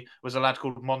that day was a lad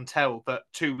called Montel that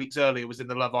 2 weeks earlier was in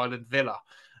the Love Island Villa,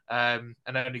 and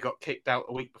only got kicked out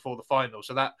a week before the final.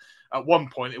 So that at one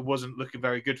point it wasn't looking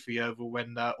very good for Yeovil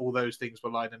when all those things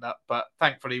were lining up. But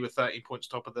thankfully, we're 13 points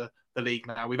top of the league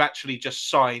now. We've actually just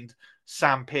signed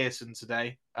Sam Pearson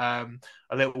today, a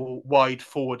little wide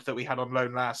forward that we had on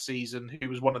loan last season, who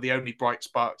was one of the only bright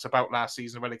sparks about last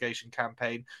season's relegation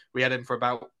campaign. We had him for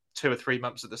about 2 or 3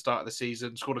 months at the start of the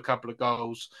season, scored a couple of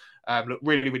goals, looked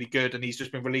really, really good. And he's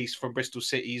just been released from Bristol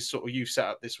City's sort of youth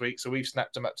setup this week. So we've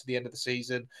snapped him up to the end of the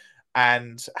season.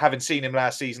 And having seen him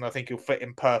last season, I think he'll fit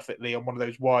in perfectly on one of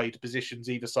those wide positions,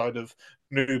 either side of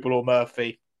Noble or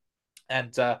Murphy.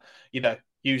 And,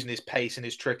 using his pace and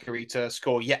his trickery to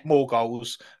score yet more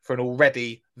goals for an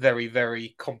already very,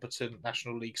 very competent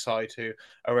National League side who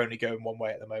are only going one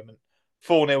way at the moment.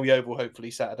 4-0 Yeovil,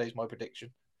 hopefully, Saturday's my prediction.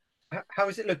 How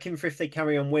is it looking for if they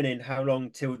carry on winning? How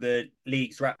long till the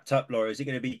league's wrapped up, Laura? Is it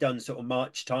going to be done sort of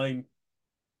March time?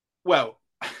 Well,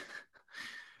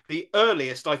 the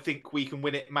earliest I think we can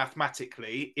win it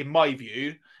mathematically, in my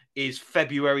view, is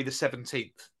February the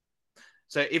 17th.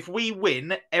 So if we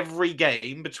win every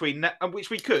game between, which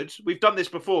we could, we've done this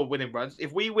before, winning runs.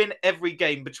 If we win every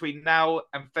game between now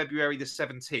and February the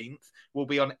 17th, we'll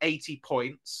be on 80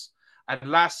 points. And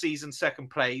last season, second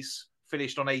place,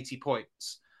 finished on 80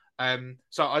 points.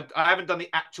 So I haven't done the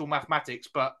actual mathematics,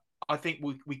 but I think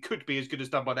we could be as good as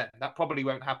done by then. That probably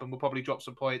won't happen. We'll probably drop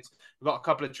some points. We've got a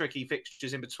couple of tricky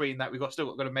fixtures in between that. We've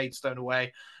still got a Maidstone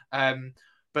away.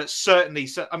 But certainly,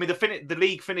 I mean, the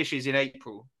league finishes in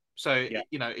April. So,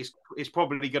 yeah. It's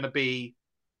probably going to be,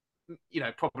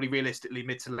 probably realistically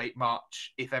mid to late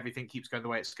March if everything keeps going the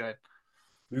way it's going.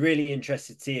 We're really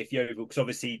interested to see if Yeovil, because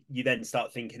obviously you then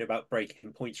start thinking about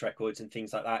breaking points records and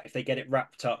things like that. If they get it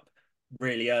wrapped up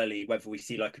really early, whether we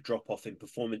see like a drop off in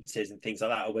performances and things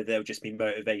like that, or whether there'll just be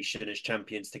motivation as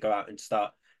champions to go out and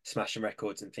start smashing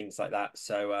records and things like that.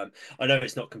 So I know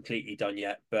it's not completely done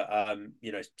yet, but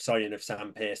signing of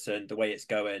Sam Pearson, the way it's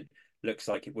going, looks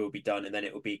like it will be done. And then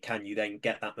it will be, can you then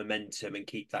get that momentum and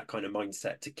keep that kind of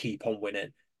mindset to keep on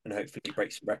winning and hopefully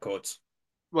break some records?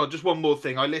 Well, just one more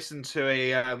thing. I listened to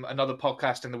another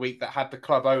podcast in the week that had the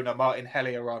club owner, Martin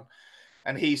Hellier, on.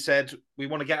 And he said, we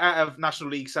want to get out of National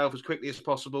League South as quickly as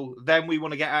possible. Then we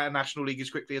want to get out of National League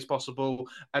as quickly as possible.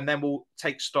 And then we'll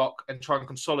take stock and try and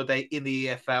consolidate in the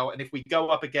EFL. And if we go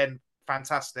up again,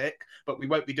 fantastic. But we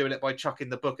won't be doing it by chucking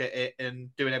the book at it and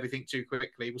doing everything too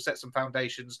quickly. We'll set some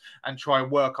foundations and try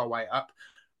and work our way up.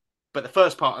 But the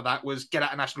first part of that was get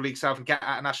out of National League South and get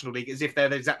out of National League as if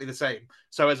they're exactly the same.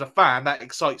 So as a fan, that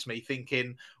excites me,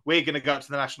 thinking we're going to go up to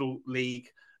the National League,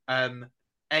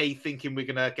 A, thinking we're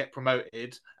going to get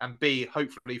promoted, and B,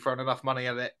 hopefully throwing enough money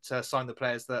at it to sign the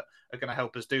players that are going to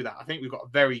help us do that. I think we've got a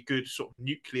very good sort of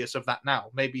nucleus of that now.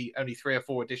 Maybe only 3 or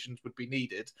 4 additions would be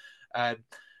needed.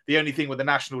 The only thing with the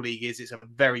National League is it's a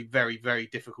very, very, very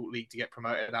difficult league to get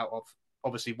promoted out of.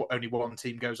 Obviously, only one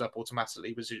team goes up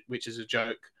automatically, which is a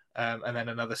joke. And then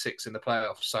another 6 in the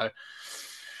playoffs. So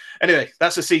anyway,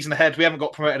 that's the season ahead. We haven't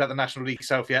got promoted at the National League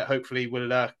South yet. Hopefully we'll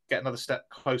get another step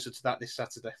closer to that this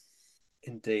Saturday.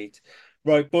 Indeed.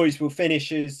 Right, boys, we'll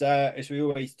finish as we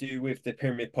always do with the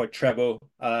Pyramid Pod treble.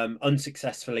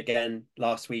 Unsuccessful again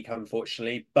last week,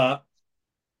 unfortunately, but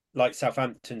like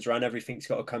Southampton's run, everything's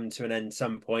got to come to an end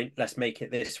some point. Let's make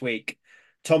it this week.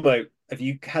 Tomo, have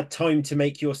you had time to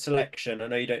make your selection? I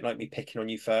know you don't like me picking on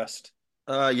you first.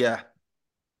 Yeah.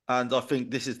 And I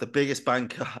think this is the biggest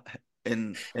banker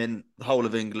in the whole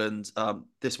of England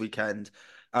this weekend.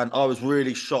 And I was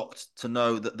really shocked to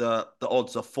know that the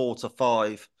odds are 4 to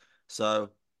 5. So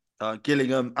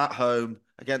Gillingham at home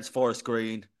against Forest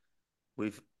Green.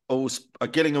 We've also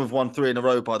Gillingham have won 3 in a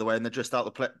row, by the way, and they're just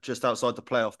outside the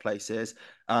playoff places.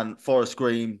 And Forest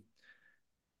Green,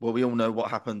 well, we all know what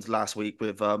happened last week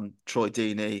with Troy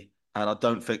Deeney, and I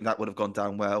don't think that would have gone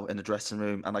down well in the dressing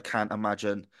room. And I can't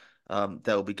imagine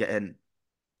they'll be getting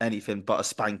anything but a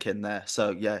spanking there.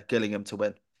 So yeah, Gillingham to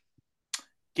win.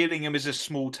 Gillingham is a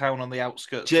small town on the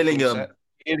outskirts. Gillingham.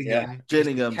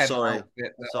 Gillingham. Sorry.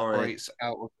 Operates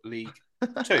out of League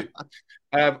 2.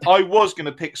 I was going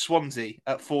to pick Swansea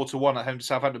at 4 to 1 at home to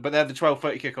Southampton, but they're the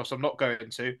 12:30 kickoffs. I'm not going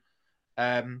to.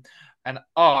 And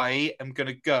I am going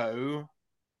to go. You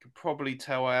can probably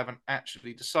tell I haven't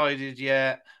actually decided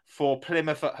yet, for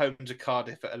Plymouth at home to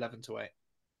Cardiff at 11 to 8.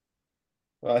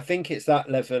 Well, I think it's that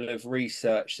level of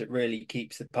research that really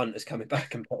keeps the punters coming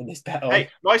back and putting this bet on. Hey,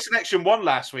 my selection won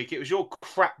last week. It was your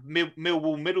crap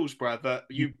Millwall Middlesbrough that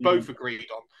you both agreed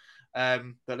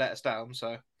on that let us down.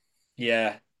 So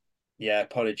yeah.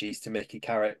 Apologies to Mickey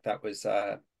Carrick. That was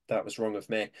wrong of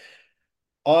me.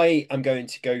 I am going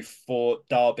to go for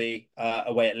Derby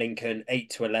away at Lincoln,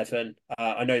 8-11.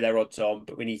 I know they're odds on,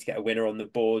 but we need to get a winner on the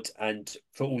board. And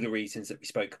for all the reasons that we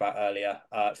spoke about earlier,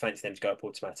 fancy them to go up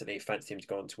automatically. Fancy them to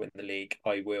go on to win the league.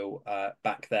 I will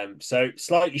back them. So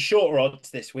slightly shorter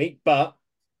odds this week, but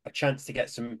a chance to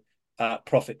get some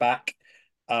profit back.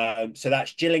 So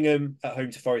that's Gillingham at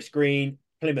home to Forest Green,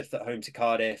 Plymouth at home to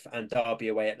Cardiff, and Derby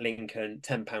away at Lincoln.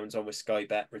 £10 on with Sky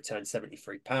Bet, return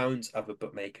 £73. Other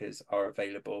bookmakers are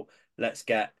available. Let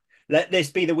this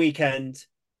be the weekend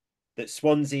that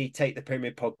Swansea take the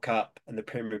Premier Pod Cup and the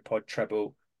Premier Pod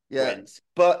treble wins.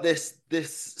 But this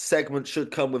segment should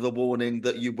come with a warning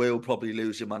that you will probably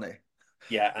lose your money.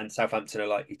 Yeah, and Southampton are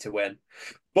likely to win.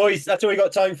 Boys, that's all we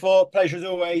got time for. Pleasure as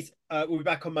always. We'll be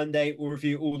back on Monday. We'll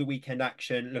review all the weekend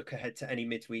action, look ahead to any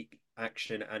midweek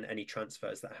action and any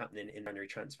transfers that are happening in January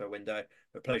transfer window.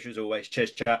 But pleasure as always.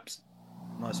 Cheers, chaps.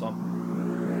 Nice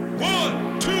one.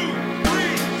 1, 2,